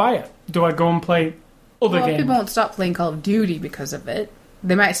do I not buy it? Do I go and play other Well, games? people won't stop playing Call of Duty because of it.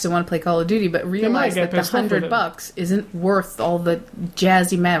 They might still want to play Call of Duty, but realize get that the pissed off with it. $100 isn't worth all the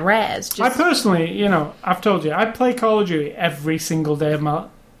jazzy mad razz. I Just personally, you know, I've told you, I play Call of Duty every single day of my...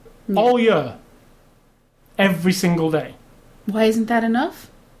 all year. Every single day. why isn't that enough?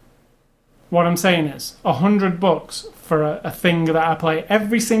 What I'm saying is, $100 for a thing that I play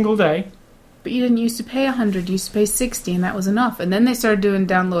every single day. But you didn't used to pay 100, you used to pay 60, and that was enough. And then they started doing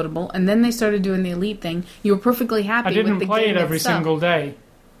downloadable, and then they started doing the Elite thing. You were perfectly happy I didn't with the play game it every itself. single day.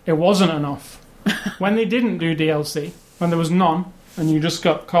 It wasn't enough. When they didn't do DLC, when there was none, and you just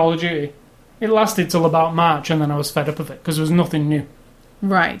got Call of Duty, it lasted till about March, and then I was fed up of it, because there was nothing new.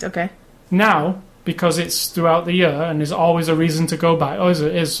 Right, okay. Now, because it's throughout the year, and there's always a reason to go back,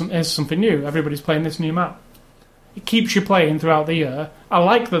 here's something new, everybody's playing this new map. It keeps you playing throughout the year. I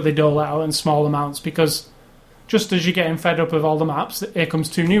like that they dole it out in small amounts, because just as you're getting fed up with all the maps, here comes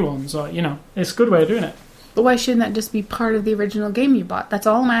 2 new ones, or, you know, it's a good way of doing it. But why shouldn't that just be part of the original game you bought? That's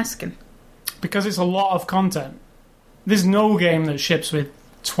all I'm asking. Because it's a lot of content. There's no game that ships with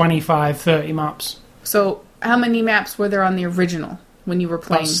 25, 30 maps. So, how many maps were there on the original when you were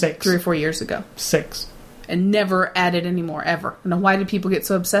playing 6. 3 or 4 years ago? 6. And never added any more, ever. Now, why did people get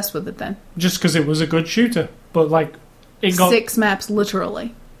so obsessed with it then? Just because it was a good shooter. But, like, it got... 6 maps,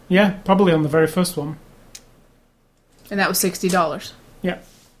 literally. Yeah, probably on the very first one. And that was $60. Yeah.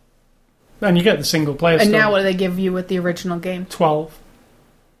 And you get the single player And stuff. now what do they give you with the original game? 12.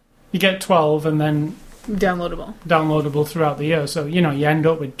 You get 12 and then Downloadable. downloadable throughout the year. So, you know, you end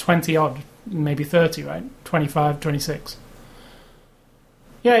up with 20 odd, maybe 30, right? 25, 26.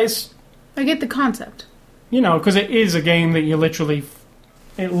 Yeah, it's, I get the concept. you know, because it is a game that you literally...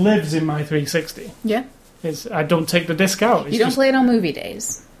 It lives in my 360. Yeah. I don't take the disc out. It's You don't just, play it on movie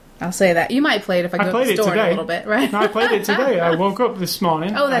days. I'll say that. You might play it if I go to played the it store in a today. little bit, right? No, I played it today. I woke up this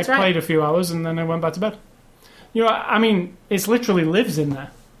morning. Oh, that's I right. played a few hours and then I went back to bed. You know, I mean, it literally lives in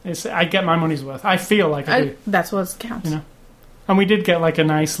there. I get my money's worth. I feel like I do. That's what counts. You know. And we did get like a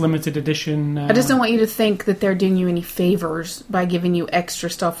nice limited edition. I just don't want you to think that they're doing you any favors by giving you extra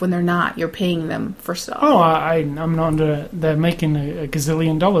stuff when they're not. You're paying them for stuff. Oh, I'm not under. They're making a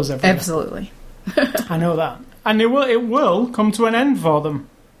gazillion dollars every year. Absolutely. I know that, and it will come to an end for them.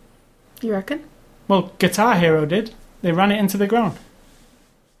 You reckon? Well, Guitar Hero did. They ran it into the ground.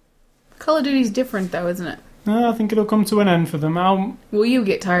 Call of Duty's different, though, isn't it? No, I think it'll come to an end for them. Will you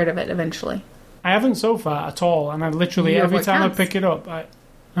get tired of it eventually? I haven't so far at all, and I literally You're every what time counts. I pick it up,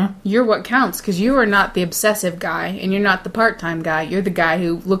 You're what counts, because you are not the obsessive guy, and you're not the part-time guy. You're the guy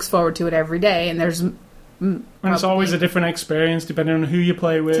who looks forward to it every day, and there's and it's always a different experience depending on who you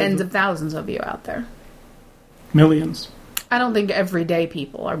play with. tens of thousands of you out there. Millions. I don't think everyday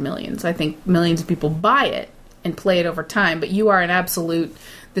people are millions. I think millions of people buy it and play it over time, but you are an absolute,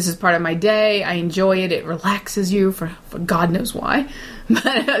 this is part of my day, I enjoy it, it relaxes you for God knows why.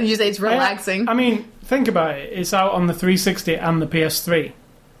 But you say it's relaxing. I mean, think about it. It's out on the 360 and the PS3.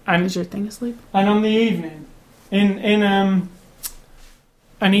 And Is your thing asleep? And on the evening, in an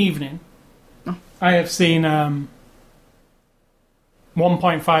evening, Oh. I have seen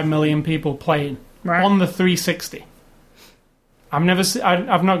 1.5 million people playing on the 360. I've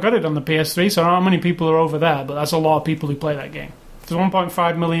not got it on the PS3, so I don't know how many people are over there, but that's a lot of people who play that game. There's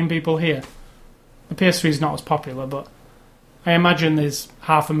 1.5 million people here. The PS3 is not as popular, but I imagine there's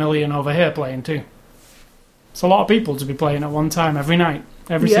 500,000 over here playing too. It's a lot of people to be playing at one time every night,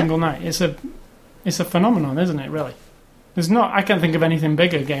 every single night. It's a phenomenon, isn't it? Really, I can't think of anything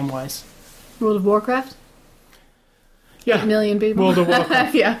bigger game wise. World of Warcraft. Yeah, 8 million people. World of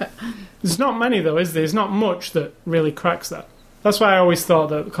Warcraft. Yeah. There's not many though, is there? There's not much that really cracks that. That's why I always thought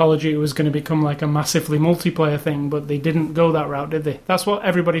that Call of Duty was going to become like a massively multiplayer thing, but they didn't go that route, did they? That's what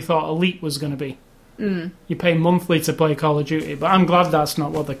everybody thought Elite was going to be. You pay monthly to play Call of Duty, but I'm glad that's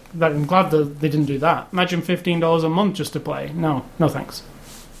not what I'm glad that they didn't do that. Imagine $15 a month just to play. No thanks.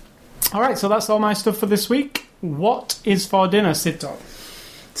 Alright, so that's all my stuff for this week. What is for dinner, Sid Talk?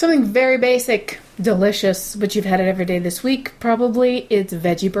 Something very basic, delicious, but you've had it every day this week, probably. It's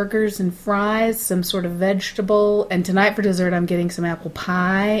veggie burgers and fries, some sort of vegetable, and tonight for dessert I'm getting some apple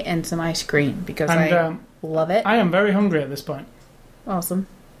pie and some ice cream, because I love it. I am very hungry at this point. Awesome.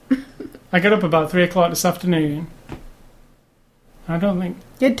 I got up about 3 o'clock this afternoon. I don't think...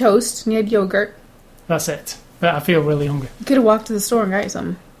 You had toast and you had yogurt. That's it. But I feel really hungry. You could have walked to the store and got you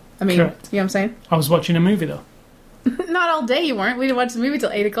something. I mean, Correct. You know what I'm saying? I was watching a movie, though. Not all day you weren't. We didn't watch the movie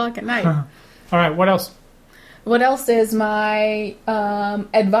till 8 o'clock at night. Alright, what else? What else is my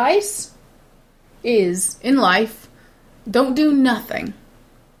advice is, in life, don't do nothing.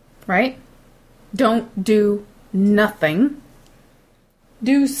 Right? Don't do nothing.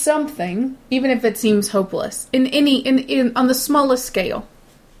 Do something, even if it seems hopeless. On the smallest scale.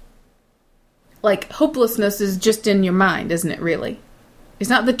 Like, hopelessness is just in your mind, isn't it, really? It's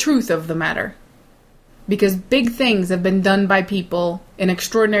not the truth of the matter. Because big things have been done by people in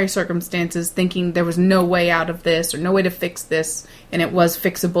extraordinary circumstances, thinking there was no way out of this, or no way to fix this, and it was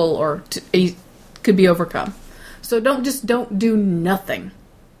fixable, or could be overcome. So don't do nothing.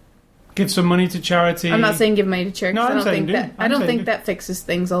 Give some money to charity. I'm not saying give money to charity. No, I don't think that fixes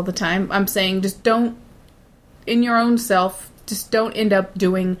things all the time. I'm saying just don't, in your own self, just don't end up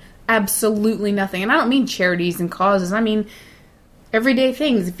doing absolutely nothing. And I don't mean charities and causes. I mean everyday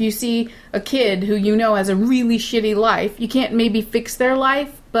things. If you see a kid who you know has a really shitty life, you can't maybe fix their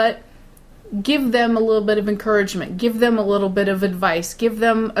life, but give them a little bit of encouragement. Give them a little bit of advice. Give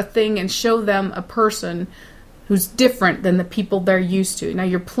them a thing and show them a person who's different than the people they're used to. Now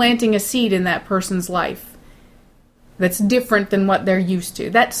you're planting a seed in that person's life that's different than what they're used to.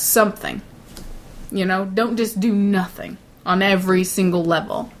 That's something. You know, don't just do nothing on every single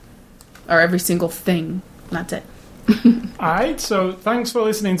level or every single thing. That's it. Alright, so thanks for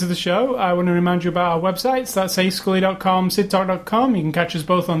listening to the show. I want to remind you about our websites. That's ascully.com, sidtalk.com. You can catch us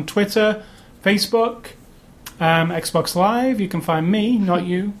both on Twitter, Facebook, Xbox Live. You can find me, not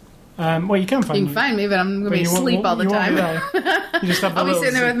you. Well, you can find me. You can find me, but I'm going to be asleep all the time. You just have I'll be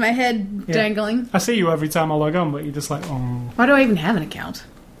sitting there with my head dangling. I see you every time I log on, but you're just like, oh. Why do I even have an account?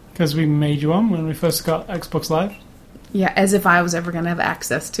 Because we made you on when we first got Xbox Live. Yeah, as if I was ever going to have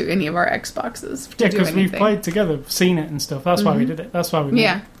access to any of our Xboxes. Yeah, because we've played together, seen it and stuff. That's why we did it. That's why we made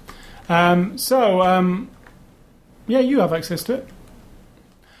it. Yeah, you have access to it.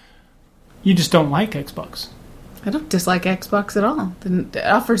 You just don't like Xbox. I don't dislike Xbox at all. It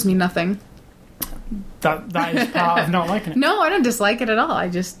offers me nothing. That is part of not liking it. No, I don't dislike it at all.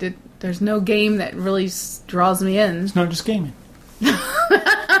 There's no game that really draws me in. It's not just gaming.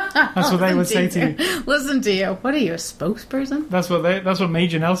 That's what they would say to you. Listen to you. What are you, a spokesperson? That's what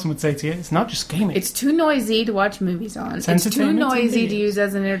Major Nelson would say to you. It's not just gaming. It's too noisy to watch movies on. It's too noisy to use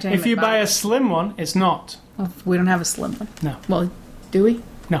as an entertainment If you buy a box. slim one, it's not. Well, we don't have a slim one. No. Well, do we?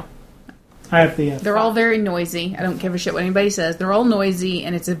 No. I have the... They're all very noisy. I don't give a shit what anybody says. They're all noisy,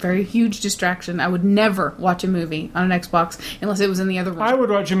 and it's a very huge distraction. I would never watch a movie on an Xbox unless it was in the other room. I would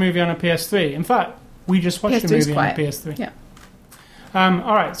watch a movie on a PS3. In fact, we just watched a movie on a PS3. Yeah.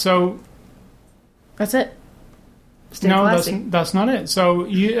 All right, so... That's it. Stay classy. That's not it. So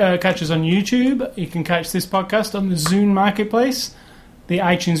you catch us on YouTube. You can catch this podcast on the Zune Marketplace, the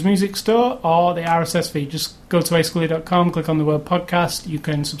iTunes Music Store, or the RSS feed. Just go to ascully.com, click on the word podcast. You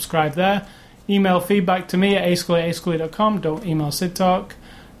can subscribe there. Email feedback to me at ascully@ascully.com. Don't email Sid Talk.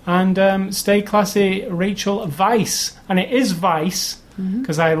 And stay classy, Rachel Weisz. And it is Vice,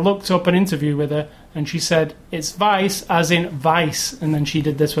 because I looked up an interview with her, and she said, it's Vice as in Vice. And then she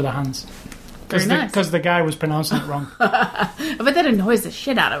did this with her hands. Because the guy was pronouncing it wrong. But that annoys the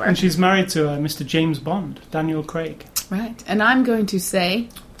shit out of her. And she's married to Mr. James Bond, Daniel Craig. Right. And I'm going to say,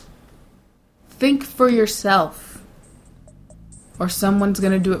 think for yourself. Or someone's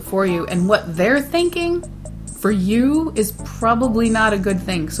going to do it for you. And what they're thinking, for you is probably not a good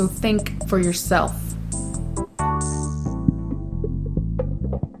thing. So think for yourself.